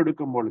நீங்கள் இடம்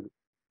கொடுக்கும் பொழுது,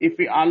 if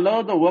you allow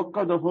the work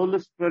of the Holy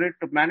Spirit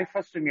to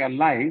manifest in your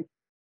life,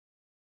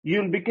 you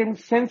will become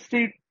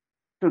sensitive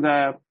to the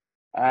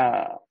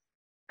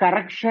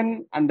correction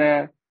and the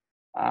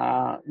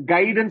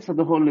guidance of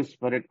the Holy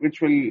Spirit, which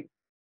will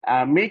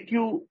make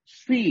you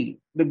see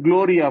the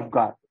glory of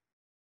God.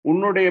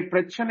 உன்னுடைய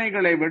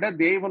பிரச்சனைகளை விட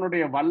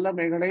தேவனுடைய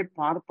வல்லமைகளை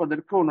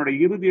பார்ப்பதற்கு உன்னுடைய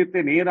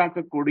இருதயத்தை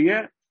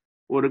நேராக்கக்கூடிய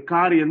ஒரு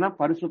காரியம் தான்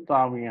பரிசுத்த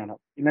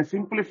ஆவியானவர். in a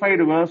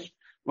simplified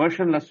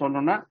versionல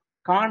சொல்லணும்னா,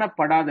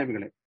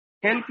 காணப்படாதவைகளை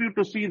help you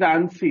to see the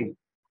unseen.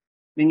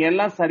 நீங்க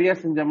எல்லாம் சரியா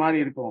செஞ்ச மாதிரி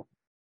இருக்கும்.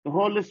 The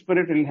Holy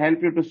Spirit will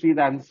help you to see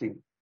the unseen.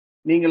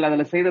 நீங்கள்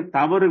அதுல செய்த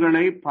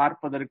தவறுகளை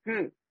பார்ப்பதற்கு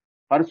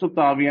பரிசுத்த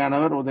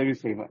ஆவியானவர் உதவி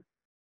செய்வார்.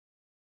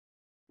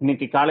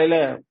 இன்னைக்கு காலையில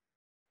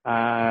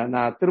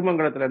நான்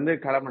திருமங்கலத்துல இருந்து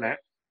கிளம்பினேன்.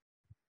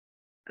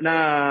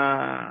 நான்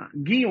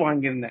கீ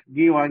வாங்கியிருந்தேன்.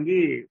 கீ வாங்கி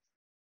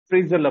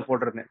ஃப்ரீசர்ல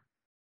போட்டிருந்தேன்.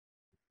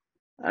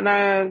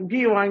 நான் கீ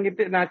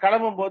வாங்கிட்டு நான்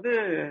கிளம்பும் போது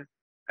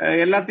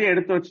எல்லாத்தையும்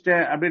எடுத்து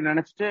வச்சுட்டேன் அப்படின்னு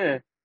நினைச்சிட்டு,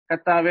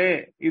 கர்த்தாவே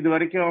இது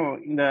வரைக்கும்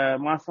இந்த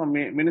மாசம்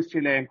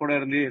மினிஸ்ட்ரியில என் கூட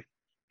இருந்து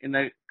இந்த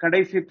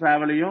கடைசி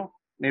டிராவலையும்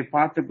நீ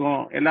பார்த்துக்கோ,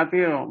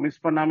 எல்லாத்தையும்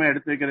மிஸ் பண்ணாம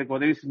எடுத்து வைக்கிறதுக்கு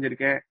உதவி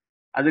செஞ்சிருக்கேன்,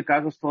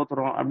 அதுக்காக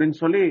ஸ்தோத்திரம் அப்படின்னு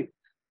சொல்லி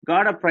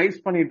காட பிரைஸ்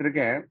பண்ணிட்டு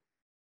இருக்கேன்.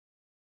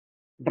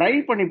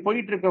 டிரைவ் பண்ணி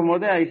போயிட்டு இருக்கும்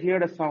போது ஐ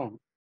heard a sound,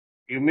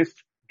 you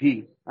missed key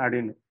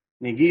அப்படின்னு,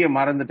 நீ கீயை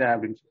மறந்துட்ட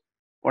அப்படின்னு சொல்லி.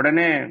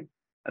 உடனே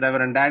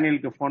ரெவரண்ட்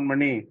டேனியலுக்கு போன்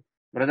பண்ணி,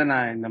 பிரதர்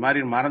நான் இந்த மாதிரி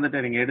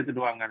மறந்துட்டேன், நீங்க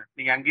எடுத்துட்டு வாங்க,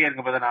 நீங்க அங்கேயே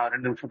இருக்க பிரதர், நான்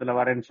 2 நிமிஷத்துல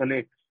வரேன்னு சொல்லி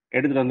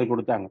எடுத்துட்டு வந்து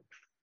கொடுத்தாங்க.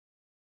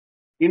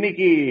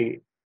 இன்னைக்கு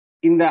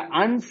இந்த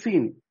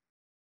அன்சீன்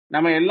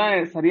நம்ம எல்லாம்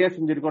சரியா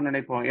செஞ்சிருக்கோம்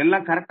நினைப்போம்,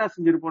 எல்லாம் கரெக்டா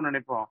செஞ்சிருப்போம்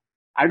நினைப்போம்,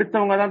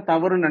 அடுத்தவங்க தான்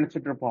தவறுன்னு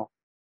நினைச்சிட்டு இருப்போம்.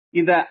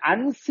 இத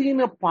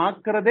அன்சீனை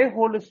பாக்குறதே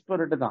ஹோலி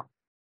ஸ்பிரிட் தான்.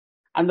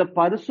 அந்த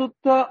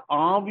பரிசுத்த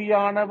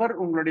ஆவியானவர்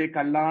உங்களுடைய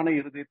கல்லான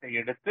இருதயத்தை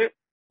எடுத்து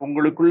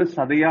உங்களுக்குள்ள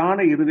சதையான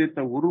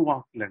இருதயத்தை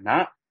உருவாக்கலன்னா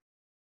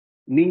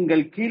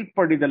நீங்கள்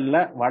கீழ்ப்படிதல்ல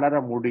வளர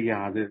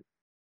முடியாது.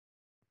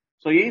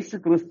 சோ இயேசு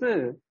கிறிஸ்து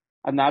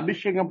அந்த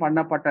அபிஷேகம்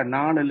பண்ணப்பட்ட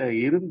நாளில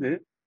இருந்து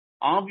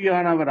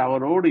ஆவியானவர்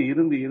அவரோடு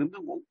இருந்து இருந்து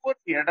ஒவ்வொரு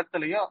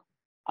இடத்துலயும்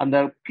அந்த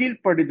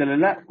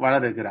கீழ்ப்படிதலில்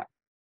வளருகிறார்.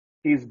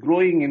 He is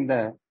growing in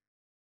the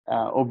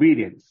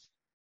obedience.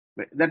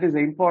 That is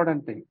the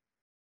important thing.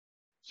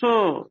 So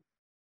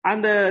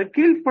அந்த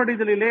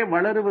கீழ்ப்படிதலிலே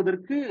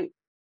வளருவதற்கு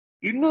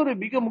இன்னொரு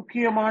மிக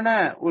முக்கியமான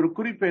ஒரு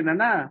குறிப்பு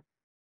என்னன்னா,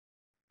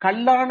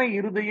 கல்லான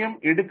இருதயம்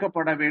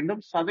எடுக்கப்பட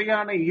வேண்டும்,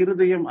 சதையான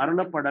இருதயம்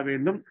அருளப்பட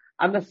வேண்டும்.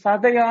 அந்த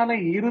சதையான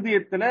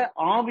இருதயத்துல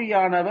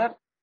ஆவியானவர்,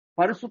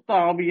 பரிசுத்த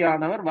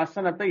ஆவியானவர்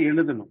வசனத்தை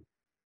எழுதணும்.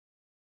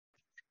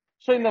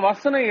 சோ இந்த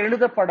வசனம்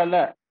எழுதப்படல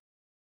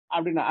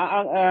அப்படின்னா,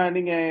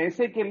 நீங்க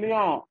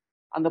எசேக்கியேல்லயும்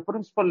அந்த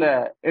பிரின்சிபல்ல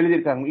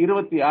எழுதியிருக்காங்க.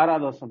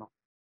 26வது வசனம்,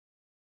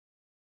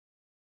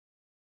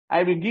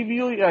 I will give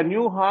you a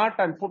new heart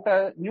and put a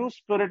new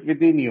spirit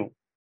within you.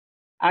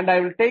 And I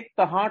will take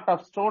the heart of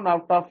stone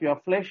out of your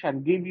flesh and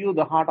give you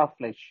the heart of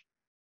flesh.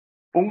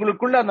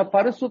 உங்களுக்குள்ள அந்த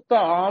பரிசுத்த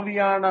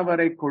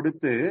ஆவியானவரை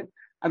கொடுத்து,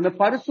 அந்த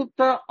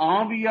பரிசுத்த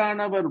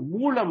ஆவியானவர்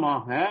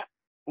மூலமாக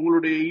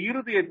உங்களுடைய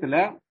இருதயத்துல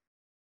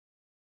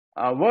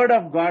வேர்ட்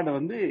ஆஃப் காட்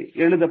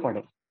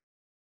எழுதப்படும்.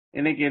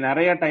 இன்னைக்கு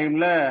நிறைய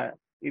டைம்ல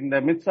இந்த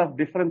midst of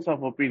difference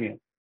of opinion,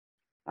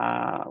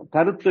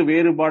 கருத்து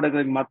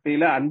வேறுபாடுகளின்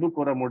மத்தியில அன்பு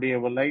கூற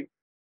முடியவில்லை.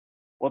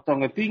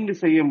 ஒருத்தவங்க தீங்கு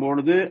செய்யும்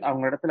பொழுது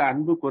அவங்க இடத்துல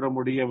அன்பு கூற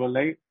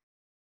முடியவில்லை.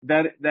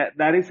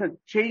 there is a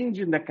change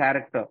in the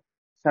character.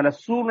 சில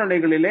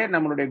சூழ்நிலைகளிலே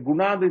நம்மளுடைய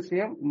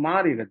குணாதிசயம்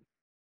மாறிடுது.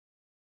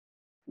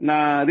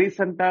 நான்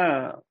ரீசெண்டா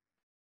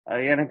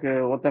எனக்கு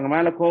ஒருத்தவங்க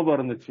மேல கோபம்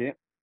இருந்துச்சு.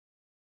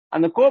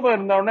 அந்த கோபம்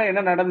இருந்தவுடனே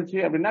என்ன நடந்துச்சு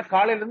அப்படின்னா,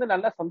 காலையில இருந்து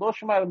நல்லா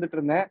சந்தோஷமா இருந்துட்டு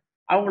இருந்தேன்.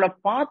 அவங்கள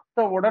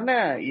பார்த்த உடனே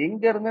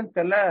எங்க இருந்துன்னு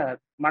தெரியல,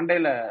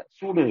 மண்டையில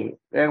சூடு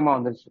வேகமா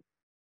வந்துருச்சு.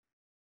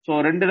 சோ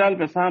 2 நாள்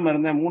பேசாம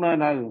இருந்தேன்.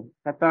 3ஆவது நாள்,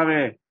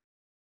 கத்தாவே,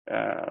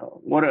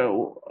 ஒரு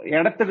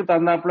இடத்துக்கு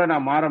தந்தாப்புல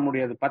நான் மாற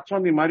முடியாது,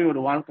 பச்சோந்தி மாதிரி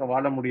ஒரு வாழ்க்கை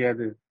வாழ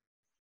முடியாது,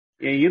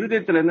 என்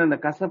இருதயத்துல இருந்து அந்த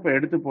கசப்பை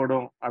எடுத்து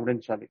போடும்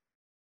அப்படின்னு சொல்லி,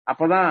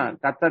 அப்பதான்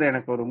கர்த்தர்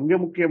எனக்கு ஒரு மிக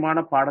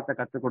முக்கியமான பாடத்தை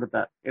கத்துக்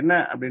கொடுத்தார். என்ன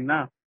அப்படின்னா,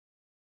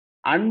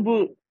 அன்பு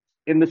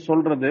என்று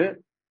சொல்றது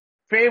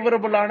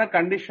ஃபேவரபிளான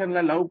கண்டிஷன்ல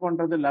லவ்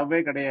பண்றது லவ்வே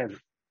கிடையாது.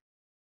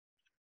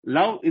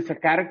 Love is a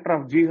character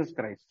of Jesus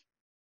Christ.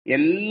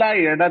 எல்லா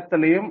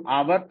இடத்துலயும்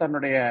அவர்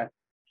தன்னுடைய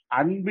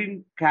அன்பின்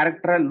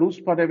கேரக்டரை லூஸ்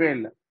பண்ணவே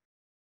இல்லை.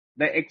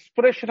 த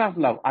எக்ஸ்பிரஷன் ஆஃப்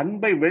லவ்,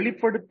 அன்பை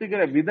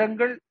வெளிப்படுத்துகிற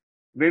விதங்கள்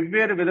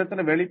வெவ்வேறு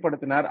விதத்துல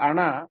வெளிப்படுத்தினார்.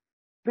 ஆனா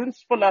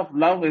principle of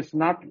love is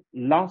not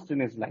lost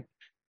in his life.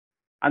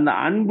 அந்த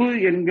அன்பு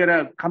என்கிற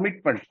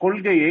கமிட்மெண்ட்,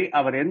 கொள்கையை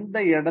அவர் எந்த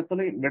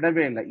இடத்துலயும்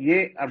விடவே இல்லை.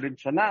 அப்படின்னு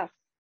சொன்னா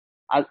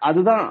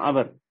அதுதான்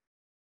அவர்.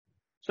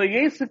 சோ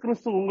இயேசு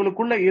கிறிஸ்து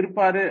உங்களுக்குள்ள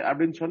இருப்பாரு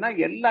அப்படின்னு சொன்னா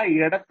எல்லா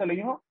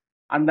இடத்துலயும்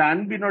அந்த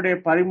அன்பினுடைய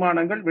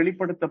பரிமாணங்கள்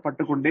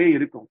வெளிப்படுத்தப்பட்டு கொண்டே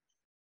இருக்கும்.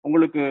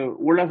 உங்களுக்கு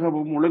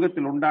உலகமும்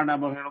உலகத்தில்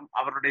உண்டானவர்களும்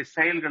அவருடைய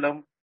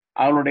செயல்களும்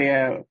அவருடைய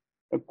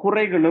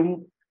குறைகளும்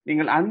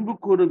நீங்கள் அன்பு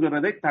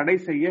கூறுகிறதை தடை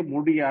செய்ய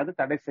முடியாது,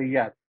 தடை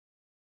செய்யாது.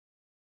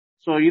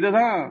 சோ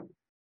இதுதான்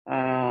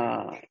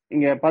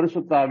இங்க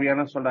பரிசுத்த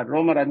ஆவியான சொல்றாரு.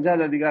 ரோமர்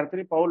 5வது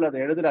அதிகாரத்திலே பவுல் அதை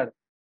எழுதுறாரு.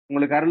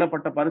 உங்களுக்கு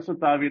அருளப்பட்ட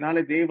பரிசுத்த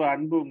ஆவியினாலே தேவ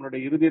அன்பு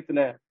உங்களுடைய இருதயத்துல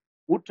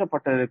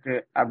ஊற்றப்பட்டிருக்கு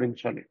அப்படின்னு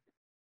சொல்லி.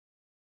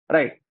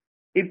 ரைட்.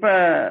 இப்ப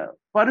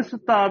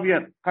பரிசுத்த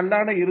ஆவியார்,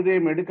 கல்லான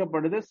இருதயம்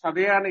எடுக்கப்படுது,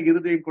 சதையான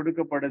இருதயம்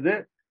கொடுக்கப்படுது,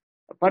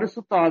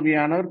 பரிசுத்த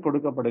ஆவியானவர்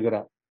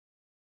கொடுக்கப்படுகிறார்.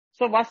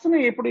 சோ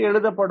வசனம் எப்படி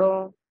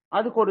எழுதப்படும்?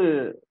 அதுக்கு ஒரு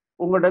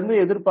உங்கள்ட்ட இருந்து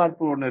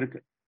எதிர்பார்ப்பு ஒண்ணு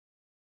இருக்கு.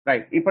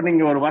 ரைட். இப்ப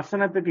நீங்க ஒரு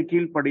வசனத்துக்கு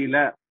கீழ்ப்படியில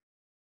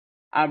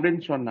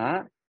அப்படின்னு சொன்னா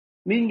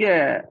நீங்க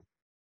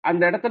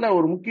அந்த இடத்துல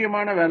ஒரு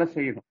முக்கியமான வேலை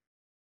செய்யணும்.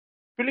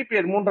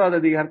 பிலிப்பியர் 3வது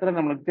அதிகாரத்துல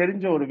நம்மளுக்கு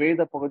தெரிஞ்ச ஒரு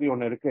வேத பகுதி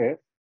ஒண்ணு இருக்கு.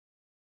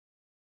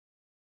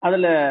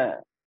 அதுல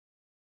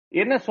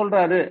என்ன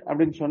சொல்றாரு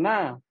அப்படின்னு சொன்னா,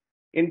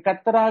 என்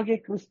கர்த்தராகிய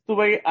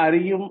கிறிஸ்துவை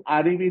அறியும்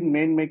அறிவின்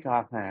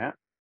மேன்மைக்காக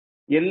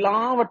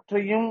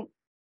எல்லாவற்றையும்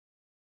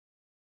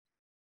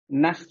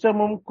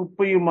நஷ்டமும்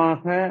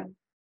குப்பையுமாக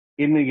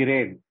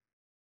எண்ணுகிறேன்.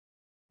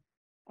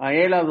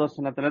 7வது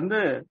வசனத்துல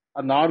இருந்து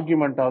அந்த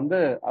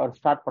ஆர்குமெண்ட்டை அவர்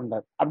ஸ்டார்ட்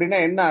பண்றாரு. அப்படின்னா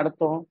என்ன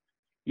அர்த்தம்?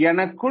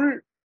 எனக்குள்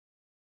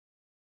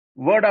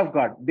வேர்ட் ஆஃப்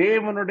காட்,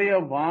 தேவனுடைய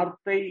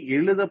வார்த்தை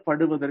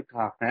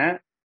எழுதப்படுவதற்காக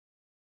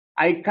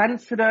I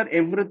consider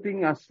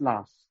everything as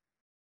loss.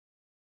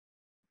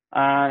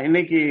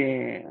 இன்னைக்கு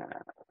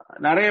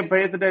நிறைய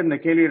பேர்த்திட்ட இந்த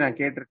கேள்வியை நான்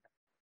கேட்டிருக்கேன்.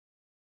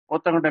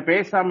 ஒருத்தவங்கிட்ட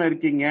பேசாம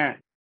இருக்கீங்க,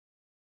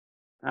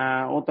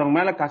 ஒருத்தவங்க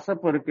மேல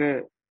கசப்பு இருக்கு,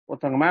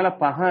 ஒருத்தவங்க மேல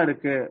பகை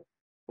இருக்கு,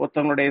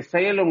 ஒருத்தவங்களுடைய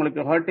செயல்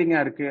உங்களுக்கு ஹர்ட்டிங்கா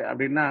இருக்கு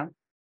அப்படின்னா,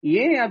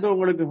 ஏன் அது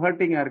உங்களுக்கு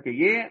ஹர்ட்டிங்கா இருக்கு,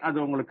 ஏன் அது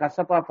உங்களுக்கு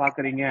கசப்பா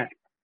பாக்குறீங்க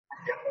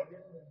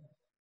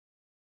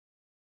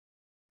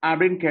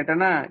அப்படின்னு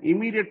கேட்டேன்னா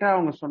இமீடியட்டா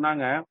அவங்க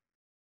சொன்னாங்க,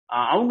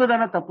 அவங்க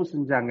தானே தப்பு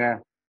செஞ்சாங்க.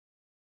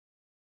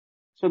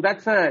 So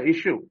that's a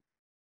issue.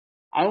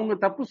 அவங்க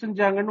தப்பு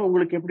செஞ்சாங்கன்னு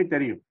உங்களுக்கு எப்படி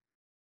தெரியும்?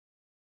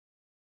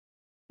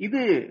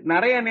 இது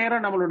நிறைய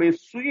நேரம் நம்மளுடைய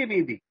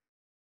சுயநீதி,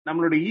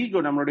 நம்மளுடைய ஈகோ,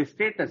 நம்மளுடைய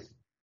ஸ்டேட்டஸ்.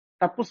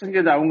 தப்பு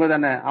செஞ்சது அவங்க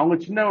தானே, அவங்க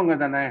சின்னவங்க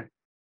தானே,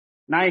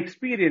 நான்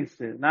எக்ஸ்பீரியன்ஸ்,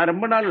 நான்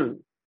ரொம்ப நாள்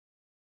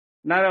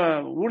நான்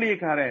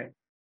ஊழியக்காரன்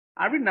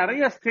அப்படின்னு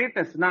நிறைய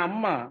ஸ்டேட்டஸ், நான்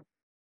அம்மா,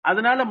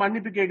 அதனால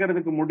மன்னிப்பு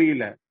கேட்கறதுக்கு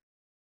முடியல.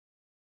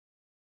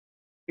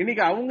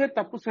 இன்னைக்கு அவங்க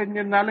தப்பு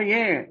செஞ்சிருந்தாலும்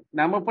ஏன்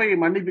நம்ம போய்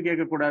மன்னிப்பு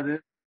கேட்க கூடாது?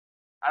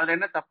 அதுல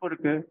என்ன தப்பு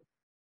இருக்கு?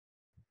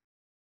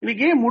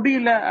 இன்னைக்கு ஏன்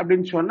முடியல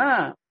அப்படின்னு சொன்னா,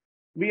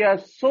 we are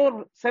so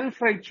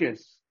self-righteous.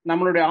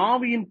 நம்மளுடைய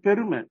ஆவியின்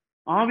பெருமை,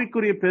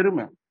 ஆவிக்குரிய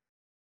பெருமை,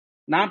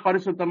 நான்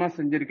பரிசுத்தமா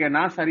செஞ்சிருக்கேன்,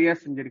 நான் சரியா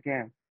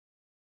செஞ்சிருக்கேன்.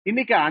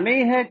 இன்னைக்கு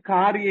அநேக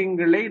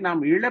காரியங்களை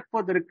நாம்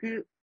இழப்பதற்கு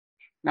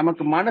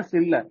நமக்கு மனசு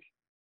இல்ல.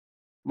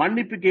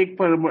 மன்னிப்பு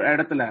கேட்ப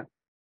இடத்துல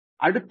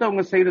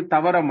அடுத்தவங்க செய்த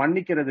தவற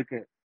மன்னிக்கிறதுக்கு,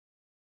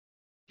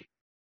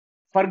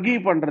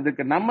 ஃபர்கீவ்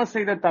பண்றதுக்கு, நம்ம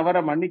செய்த தவற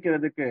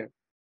மன்னிக்கிறதுக்கு.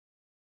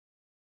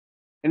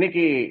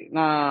 இன்னைக்கு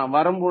நான்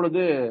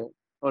வரும்பொழுது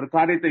ஒரு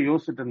காரியத்தை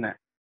யோசிச்சுட்டு இருந்தேன்.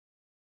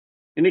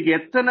 இன்னைக்கு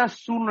எத்தனை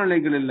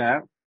சூழ்நிலைகள் இல்ல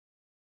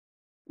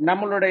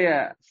நம்மளுடைய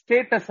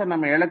ஸ்டேட்டஸ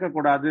நம்ம இழக்க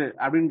கூடாது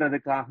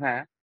அப்படின்றதுக்காக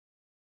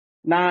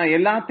நான்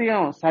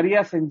எல்லாத்தையும்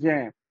சரியா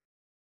செஞ்சேன்,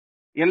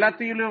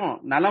 எல்லாத்தையும்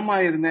நலமா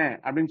இருந்தேன்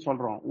அப்படின்னு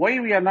சொல்றோம். Why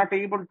we are not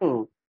able to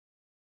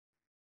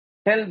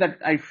tell that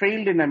I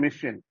failed in a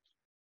mission,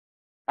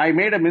 I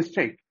made a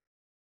mistake,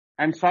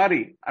 I'm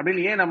sorry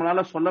அப்படின்னு ஏன்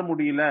நம்மளால சொல்ல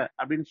முடியல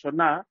அப்படின்னு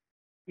சொன்னா,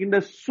 இந்த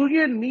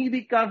சுய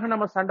நீதிக்காக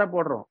நம்ம சண்டை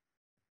போடுறோம்.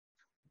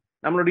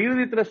 நம்மளுடைய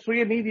இருதயத்துல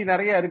சுய நீதி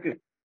நிறைய இருக்கு.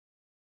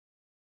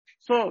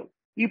 சோ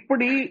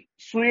இப்படி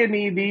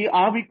சுயநீதி,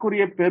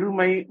 ஆவிக்குரிய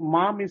பெருமை,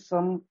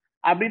 மாமிசம்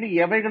அப்படின்னு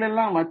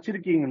எவைகளெல்லாம்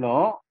வச்சிருக்கீங்களோ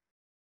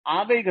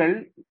அவைகள்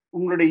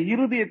உங்களுடைய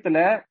இருதயத்துல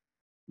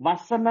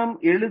வசனம்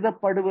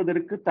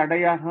எழுதப்படுவதற்கு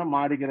தடையாக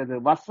மாறுகிறது,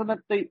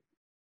 வசனத்தை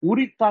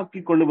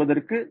உரித்தாக்கி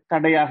கொள்வதற்கு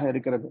தடையாக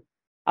இருக்கிறது.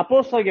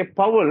 அப்போஸ்தலனாகிய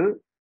பவுல்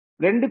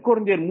 2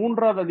 கொரிந்தியர்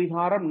 3வது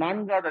அதிகாரம்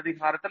 4வது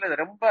அதிகாரத்துல இதை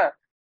ரொம்ப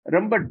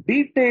ரொம்ப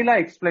டீட்டெயிலா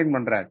எக்ஸ்பிளைன்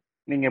பண்றாரு.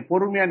 நீங்க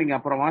பொறுமையா நீங்க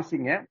அப்புறம்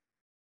வாசிங்க.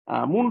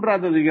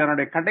 3வது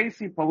அதிகாரனுடைய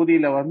கடைசி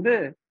பகுதியில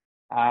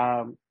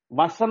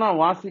வசனம்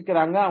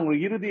வாசிக்கிறாங்க. அவங்க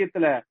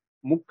இருதயத்துல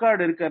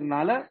முக்காடு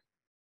இருக்கிறதுனால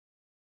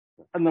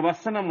அந்த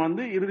வசனம்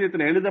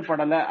இருதயத்துல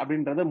எழுதப்படல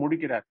அப்படின்றத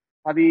முடிக்கிறார்.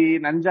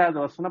 15வது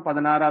வசனம்,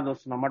 16வது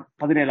வசனம்,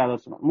 17வது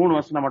வசனம், 3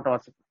 வசனம் மட்டும்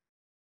வாசிக்கலாம்.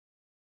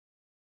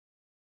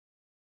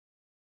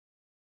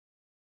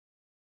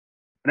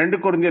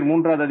 2 கொரிந்தியர்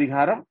 3வது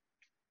அதிகாரம்.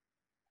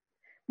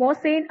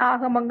 மோசேயின்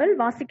ஆகமங்கள்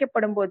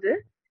வாசிக்கப்படும் போது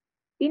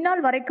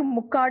இந்நாள் வரைக்கும்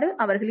முக்காடு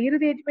அவர்கள்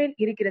இருதயத்தின் மேல்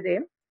இருக்கிறது.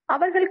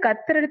 அவர்கள்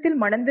கர்த்தரிடத்தில்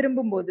மனம்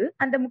திரும்பும் போது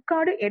அந்த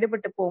முக்காடு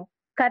எடுபட்டு போம்.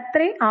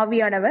 கர்த்தரே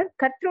ஆவியானவர்,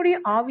 கர்த்தருடைய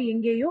ஆவி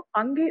எங்கேயோ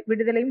அங்கே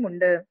விடுதலையும்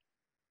உண்டு.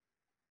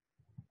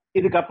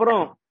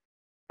 இதுக்கப்புறம்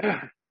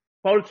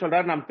பவுல்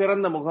சொல்றார், நாம்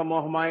திறந்த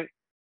முகமுகமாய்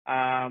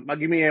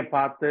மகிமையை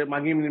பார்த்து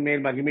மகிமையின்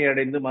மேல் மகிமை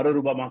அடைந்து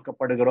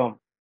மறுரூபமாக்கப்படுகிறோம்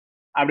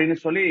அப்படின்னு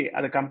சொல்லி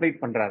அதை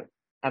கம்ப்ளீட் பண்றாரு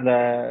அந்த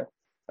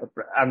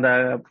அந்த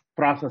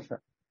ப்ராசஸ்.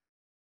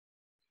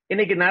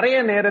 இன்னைக்கு நிறைய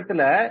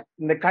நேரத்துல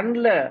இந்த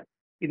கண்ணுல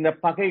இந்த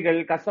பகைகள்,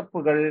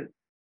 கசப்புகள்,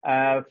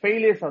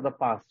 ஃபெயிலியர்ஸ் ஆஃப் த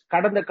பாஸ்ட்,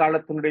 கடந்த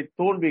காலத்தினுடைய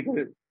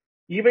தோல்விகள்,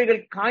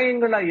 இவைகள்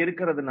காயங்களா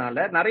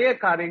இருக்கிறதுனால நிறைய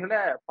காரியங்களை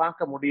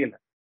பார்க்க முடியல.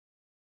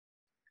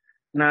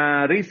 நான்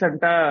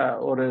ரீசெண்டா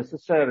ஒரு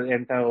சிஸ்டர்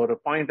என்கிட்ட ஒரு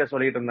பாயிண்ட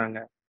சொல்லிட்டு இருந்தாங்க,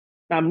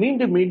 நான்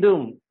மீண்டும்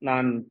மீண்டும்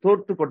நான்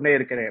தோற்று கொண்டே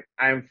இருக்கிறேன்,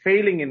 I am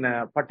failing in a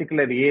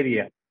particular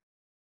area,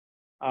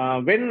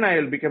 when I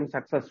will become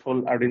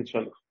successful அப்படின்னு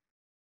சொல்லி.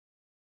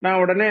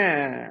 நான் உடனே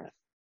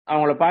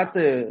அவங்கள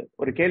பார்த்து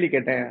ஒரு கேள்வி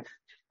கேட்டேன்,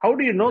 how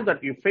to you know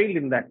that you fail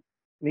in that?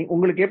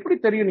 உங்களுக்கு எப்படி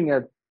தெரியும்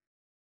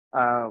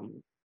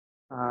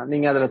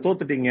நீங்க அதுல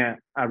தோத்துட்டீங்க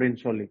அப்படின்னு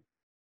சொல்லி.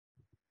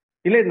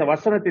 இல்ல, இந்த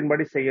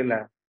வசனத்தின்படி செய்யல,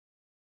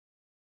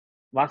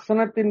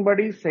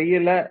 வசனத்தின்படி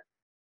செய்யல,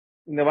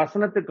 இந்த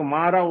வசனத்துக்கு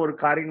மாறா ஒரு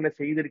காரியங்களை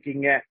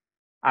செய்திருக்கீங்க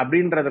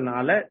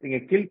அப்படின்றதுனால நீங்க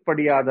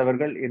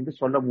கீழ்ப்படியாதவர்கள் என்று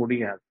சொல்ல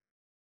முடியாது.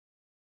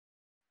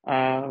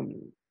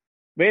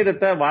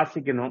 வேதத்தை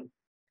வாசிக்கணும்,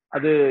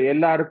 அது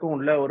எல்லாருக்கும்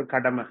உள்ள ஒரு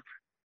கடமை.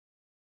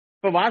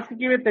 இப்ப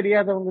வாசிக்கவே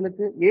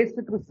தெரியாதவங்களுக்கு, இயேசு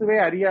கிறிஸ்துவே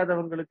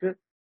அறியாதவங்களுக்கு,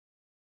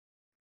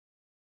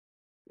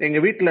 எங்க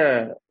வீட்டுல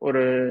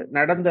ஒரு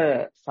நடந்த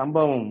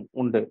சம்பவம்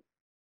உண்டு.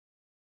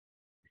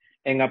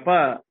 எங்க அப்பா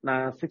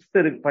நான்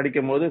 6th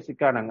படிக்கும் போது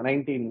சிக்கானாங்க.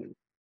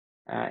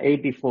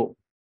 1984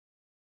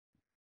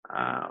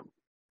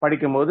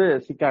 படிக்கும் போது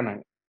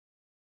சிக்கானாங்க.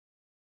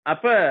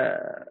 அப்ப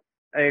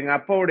எங்க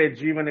அப்பாவுடைய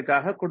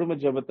ஜீவனுக்காக குடும்ப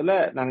ஜெபத்துல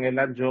நாங்க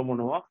எல்லாரும் ஜெபம்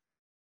பண்ணுவோம்.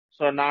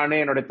 சோ நானே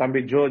என்னோட தம்பி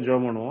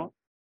ஜெபம் பண்ணுவோம்.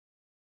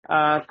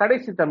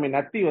 கடைசி தம்பி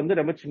நத்தி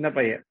ரொம்ப சின்ன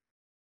பையன்,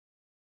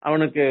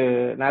 அவனுக்கு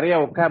நிறைய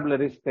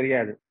ஒக்காபுலரிஸ்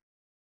தெரியாது.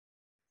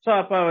 சோ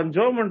அப்ப அவன்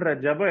ஜெபம் பண்ற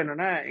ஜெபம்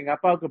என்னன்னா, எங்க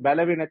அப்பாவுக்கு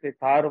பலவீனத்தை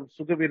தாரும்,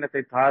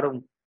 சுகவீனத்தை தாரும்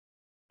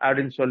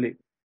அப்படின்னு சொல்லி.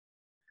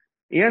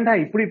 ஏன்டா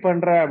இப்படி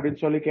பண்ற அப்படின்னு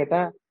சொல்லி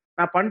கேட்டா,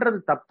 நான் பண்றது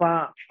தப்பா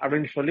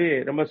அப்படின்னு சொல்லி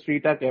ரொம்ப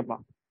ஸ்வீட்டா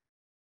கேட்பான்.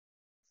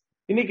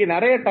 இன்னைக்கு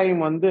நிறைய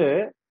டைம்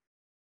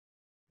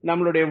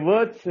நம்மளுடைய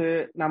வேர்ட்ஸ்,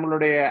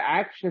 நம்மளுடைய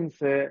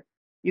ஆக்ஷன்ஸ்,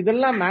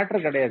 இதெல்லாம்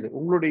மேட்டர் கிடையாது.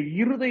 உங்களுடைய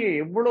இருதயம்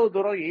எவ்வளவு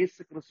தூரம் இயேசு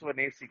கிறிஸ்துவை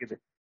நேசிக்குது,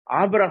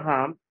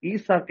 ஆபிரகாம்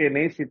ஈசாக்கை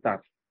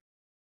நேசித்தார்.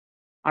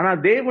 ஆனா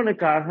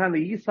தேவனுக்காக அந்த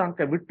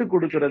ஈசாக்கை விட்டு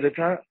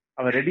கொடுக்கிறதுக்கு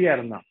அவன் ரெடியா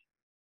இருந்தான்.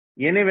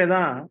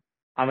 எனவேதான்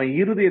அவன்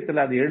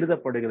இருதயத்துல அது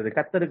எழுதப்படுகிறது.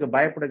 கர்த்தருக்கு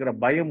பயப்படுகிற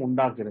பயம்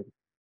உண்டாகிறது.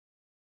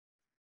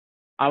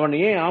 அவன்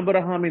ஏன்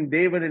ஆபிரகாமின்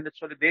தேவன் என்று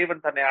சொல்லி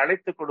தேவன் தன்னை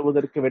அழைத்துக்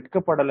கொள்வதற்கு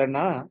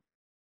வெட்கப்படலைன்னா,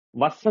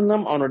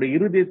 வசனம் அவனுடைய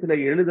இருதயத்துல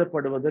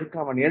எழுதப்படுவதற்கு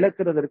அவன்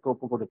இழக்கிறதற்கு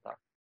ஒப்பு கொடுத்தான்.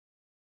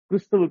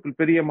 கிறிஸ்துவுக்குள்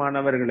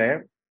பிரியமானவர்களே,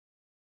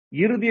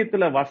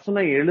 இருதயத்துல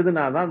வசனம்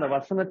எழுதினாதான் அந்த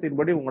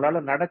வசனத்தின்படி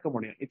உங்களால நடக்க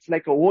முடியும். It's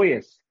like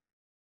OS.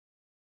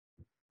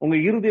 உங்க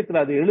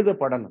இருதயத்துல அது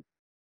எழுதப்படணும்.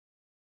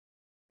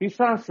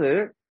 பிசாசு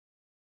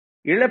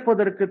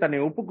இழப்பதற்கு தன்னை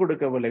ஒப்பு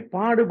கொடுக்கவில்லை,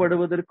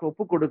 பாடுபடுவதற்கு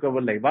ஒப்பு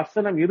கொடுக்கவில்லை.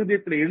 வசனம்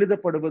இருதயத்துல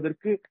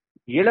எழுதப்படுவதற்கு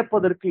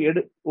இழப்பதற்கு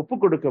ஒப்பு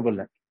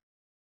கொடுக்கவில்லை.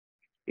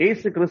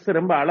 இயேசு கிறிஸ்து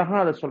ரொம்ப அழகா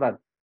அதை சொல்றார்.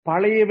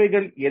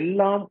 பழையவைகள்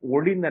எல்லாம்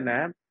ஒழிந்தன,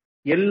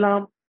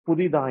 எல்லாம்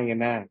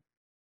புதிதாயின.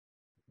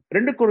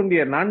 2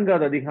 கொரிந்தியர்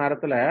 4வது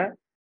அதிகாரத்துல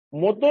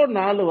முதல்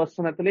 4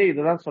 வசனத்திலே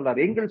இதுதான்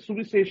சொல்றார். எங்கள்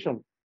சுவிசேஷம்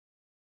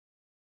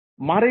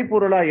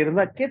மறைபொருளா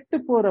இருந்தா கெட்டு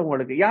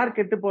போறவங்களுக்கு. யார்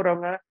கெட்டு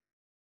போறவங்க?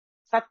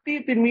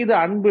 சத்தியத்தின் மீது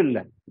அன்பு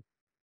இல்லை.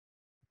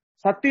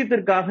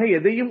 சத்தியத்திற்காக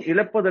எதையும்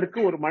இழப்பதற்கு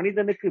ஒரு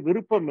மனிதனுக்கு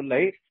விருப்பம்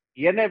இல்லை.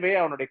 எனவே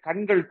அவனுடைய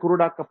கண்கள்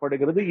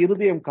குருடாக்கப்படுகிறது,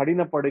 இருதயம்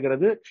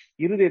கடினப்படுகிறது,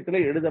 இருதயத்துல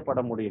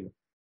எழுதப்பட முடியல.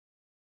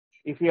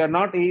 If you are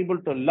not able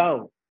to love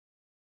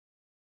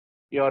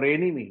your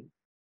enemy,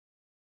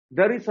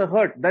 there is a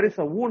hurt, there is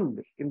a wound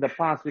in the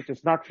past which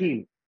is not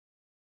healed.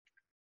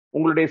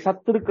 உங்களுடைய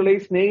சத்துருக்களை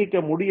சிநேகிக்க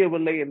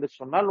முடியவில்லை என்று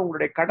சொன்னால்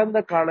உங்களுடைய கடந்த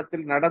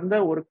காலத்தில் நடந்த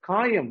ஒரு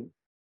காயம்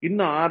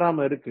இன்னும்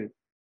ஆறாம இருக்கு.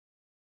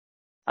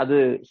 அது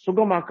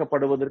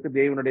சுகமாக்கப்படுவதற்கு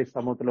தேவனுடைய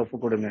சமூகத்துல ஒப்பு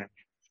கொடுங்க.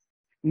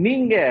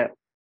 நீங்க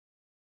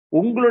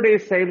உங்களுடைய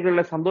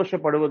செயல்களில்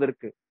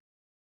சந்தோஷப்படுவதற்கு,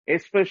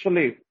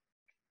 especially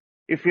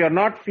if you are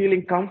not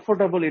feeling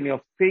comfortable in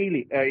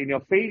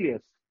your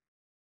failures,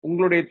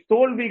 உங்களுடைய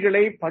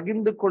தோல்விகளை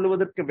பகிர்ந்து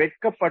கொள்வதற்கு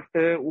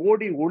வெட்கப்பட்டு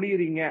ஓடி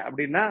ஒளியறீங்க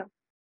அப்படின்னா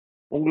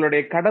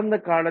உங்களுடைய கடந்த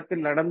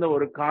காலத்தில் நடந்த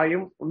ஒரு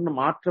காயம் இன்னும்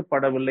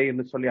மாற்றப்படவில்லை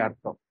என்று சொல்லி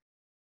அர்த்தம்.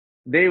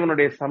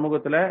 தேவனுடைய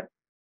சமூகத்துல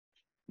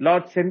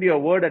Lord, send your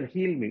word and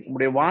heal me.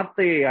 உம்முடைய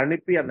வார்த்தையை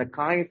அனுப்பி அந்த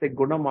காயத்தை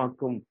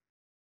குணமாக்கும்.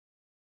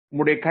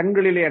 உம்முடைய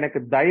கண்களிலே எனக்கு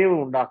தயவு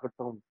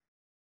உண்டாகட்டும்.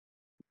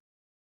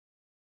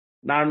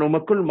 நான்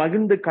உமக்குள்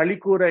மகிழ்ந்து களி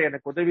கூற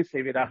எனக்கு உதவி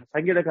செய்வீராக.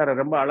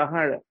 சங்கீதக்காரர் ரொம்ப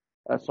அழகா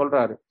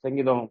சொல்றாரு.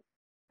 சங்கீதம்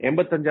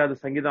 85வது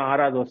சங்கீதம்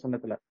 6வது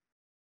வசனத்துல.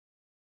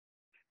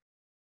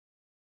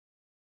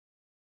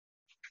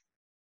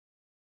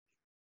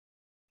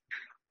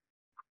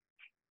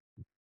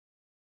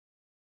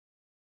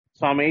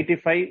 Psalm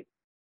 85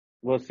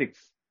 verse 6.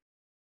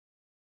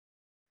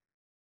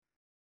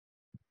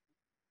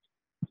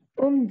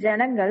 உம்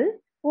ஜனங்கள்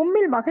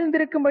உம்மில்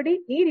மகிழ்ந்திருக்கும்படி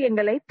நீர்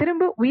எங்களை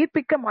திரும்ப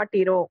உயிர்ப்பிக்க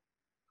மாட்டீரோ?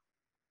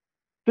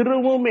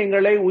 திரும்பவும்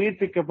எங்களை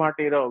உயிர்ப்பிக்க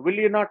மாட்டீரோ? Will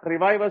you not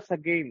revive us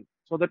again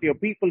so that your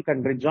people can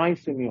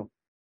rejoice in you?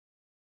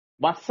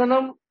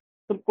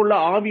 வசனத்திற்குள்ள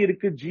ஆவி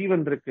இருக்கு,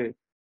 ஜீவன் இருக்கு.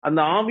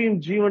 அந்த ஆவியும்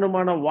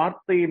ஜீவனுமான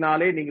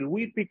வார்த்தையினாலே நீங்கள்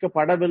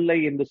உயிர்ப்பிக்கப்படவில்லை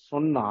என்று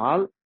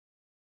சொன்னால்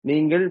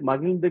நீங்கள்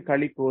மகிழ்ந்து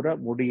களி கூற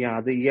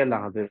முடியாது,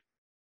 இயலாது.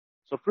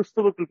 சோ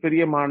கிறிஸ்துவுக்குள்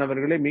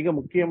பிரியமானவர்களே, மிக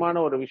முக்கியமான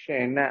ஒரு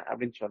விஷயம் என்ன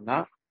அப்படின்னு சொன்னா,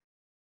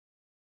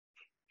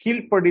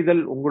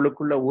 கீழ்ப்படிதல்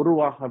உங்களுக்குள்ள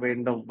உருவாக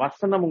வேண்டும்.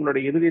 வசனம்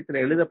உங்களுடைய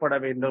இருதயத்தில் எழுதப்பட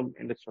வேண்டும்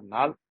என்று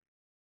சொன்னால்,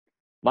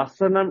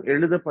 வசனம்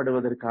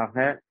எழுதப்படுவதற்காக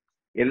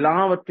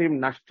எல்லாவற்றையும்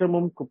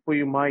நஷ்டமும்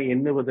குப்பையுமாய்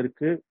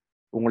எண்ணுவதற்கு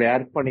உங்களை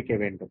அர்ப்பணிக்க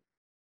வேண்டும்.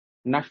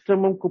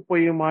 நஷ்டமும்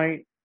குப்பையுமாய்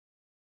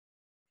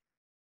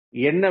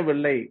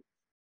எண்ணவில்லை.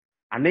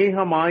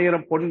 அநேகம்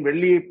ஆயிரம் பொன்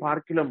வெள்ளியை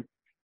பார்க்கிலும்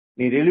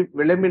நீ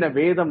விளம்பின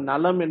வேதம்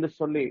நலம் என்று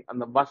சொல்லி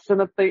அந்த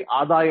வசனத்தை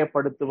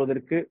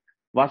ஆதாயப்படுத்துவதற்கு,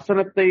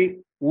 வசனத்தை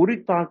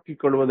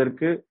உரித்தாக்கிக்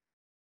கொள்வதற்கு,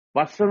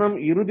 வசனம்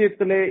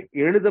இருதயத்திலே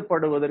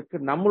எழுதப்படுவதற்கு,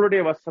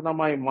 நம்மளுடைய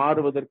வசனமாய்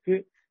மாறுவதற்கு,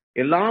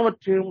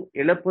 எல்லாவற்றையும்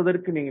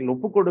இழப்பதற்கு நீங்கள்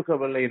ஒப்பு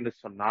கொடுக்கவில்லை என்று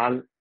சொன்னால்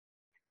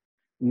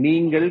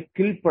நீங்கள்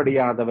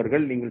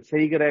கீழ்ப்படியாதவர்கள். நீங்கள்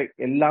செய்கிற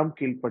எல்லாம்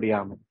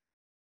கீழ்ப்படியாமல்.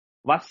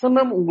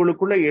 வசனம்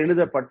உங்களுக்குள்ள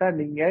எழுதப்பட்ட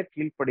நீங்க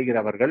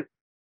கீழ்ப்படுகிறவர்கள்.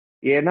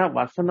 ஏன்னா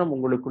வசனம்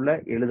உங்களுக்குள்ள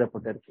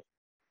எழுதப்பட்டிருக்கு.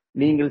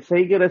 நீங்கள்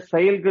செய்கிற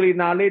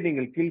செயல்களினாலே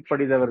நீங்கள்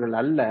கீழ்ப்படிந்தவர்கள்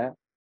அல்ல.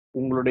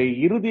 உங்களுடைய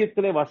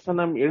இருதயத்திலே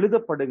வசனம்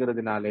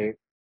எழுதப்படுகிறதுனாலே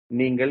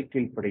நீங்கள்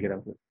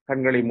கீழ்ப்படுகிறவர்கள்.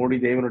 கண்களை மூடி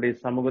தேவனுடைய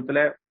சமூகத்துல,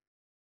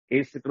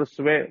 இயேசு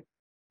கிறிஸ்துவே,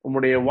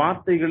 உம்முடைய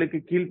வார்த்தைகளுக்கு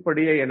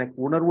கீழ்ப்படிய எனக்கு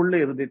உணர்வுள்ள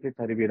இருதயத்தை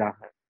தருவீராக.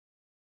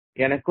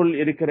 எனக்குள்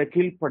இருக்கிற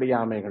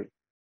கீழ்ப்படியாமைகள்,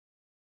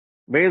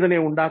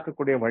 வேதனை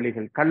உண்டாக்கக்கூடிய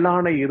வழிகள்,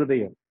 கல்லான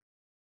இருதயம்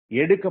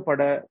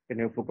எடுக்கப்பட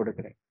என்னை ஒப்புக்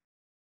கொடுக்கிறேன்.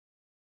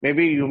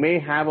 Maybe you may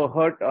have a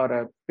hurt or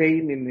a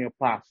pain in your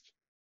past.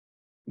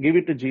 Give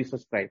it to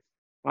Jesus Christ.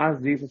 Ask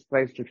Jesus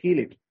Christ to heal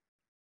it.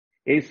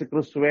 இயேசு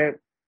கிறிஸ்துவே,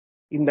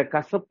 இந்த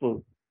கசப்பு,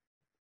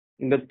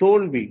 இந்த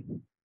தோல்வி,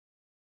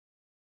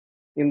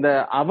 இந்த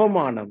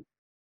அவமானம்,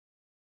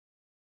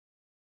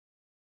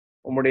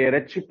 உம்முடைய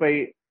இரட்சிப்பை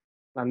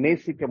நான்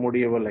நேசிக்க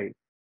முடியவில்லை,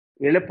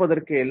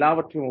 இழப்பதற்கு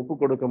எல்லாவற்றையும்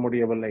ஒப்புக் கொடுக்க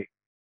முடியவில்லை.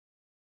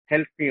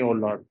 Help me, O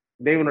Lord.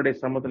 தேவனுடைய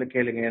சமூகத்துல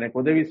கேளுங்க,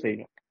 எனக்கு உதவி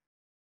செய்யும்.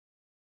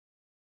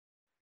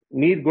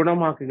 நீர்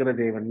குணமாக்குகிற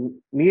தேவன்,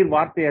 நீர்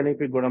வார்த்தை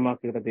அனுப்பி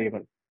குணமாக்குகிற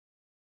தேவன்.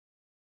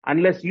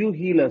 Unless you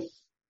heal us,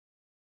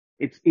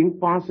 it's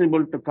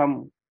impossible to come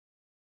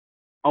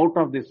out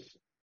of this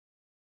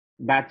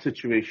bad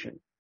situation.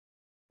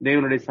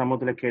 தேவனுடைய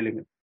சமூகத்துல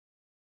கேளுங்க.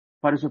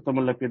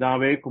 பரிசுத்தமுள்ள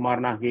பிதாவே,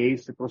 குமாரனாகிய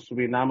இயேசு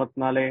கிறிஸ்துவின்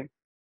நாமத்தினாலே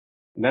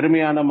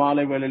நறுமையான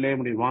மாலை வேளையிலே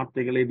உம்முடைய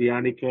வார்த்தைகளை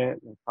தியானிக்க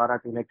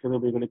பாராட்டின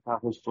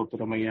கிருபைகளுக்காக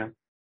ஸ்தோத்திரம் ஐயா.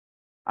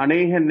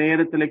 அநேக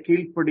நேரத்துல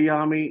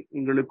கீழ்ப்படியாமை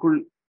எங்களுக்குள்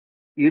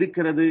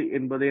இருக்கிறது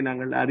என்பதை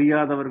நாங்கள்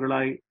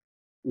அறியாதவர்களாய்,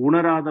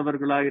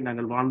 உணராதவர்களாய்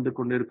நாங்கள் வாழ்ந்து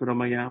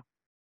கொண்டிருக்கிறோம் ஐயா.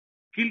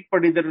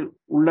 கீழ்ப்படிதல்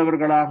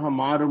உள்ளவர்களாக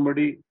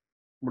மாறும்படி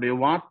உம்முடைய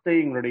வார்த்தை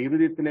எங்களுடைய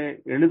இருதயத்திலே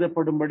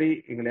எழுதப்படும்படி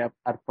எங்களை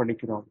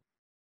அர்ப்பணிக்கிறோம்.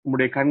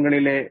 உம்முடைய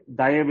கண்களிலே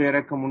தயவு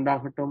இரக்கம்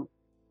உண்டாகட்டும்,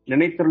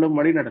 நினைத்தருளும்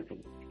வழி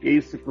நடத்தும்.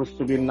 இயேசு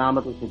கிறிஸ்துவின்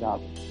நாமத்தில்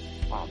பிதாவே,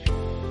 ஆமென்.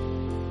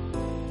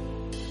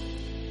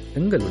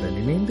 எங்களுடன்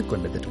இணைந்து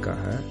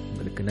கொண்டதற்காக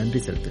உங்களுக்கு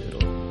நன்றி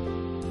செலுத்துகிறோம்.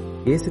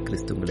 இயேசு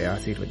கிறிஸ்து உங்களை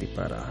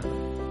ஆசீர்வதிப்பாராக.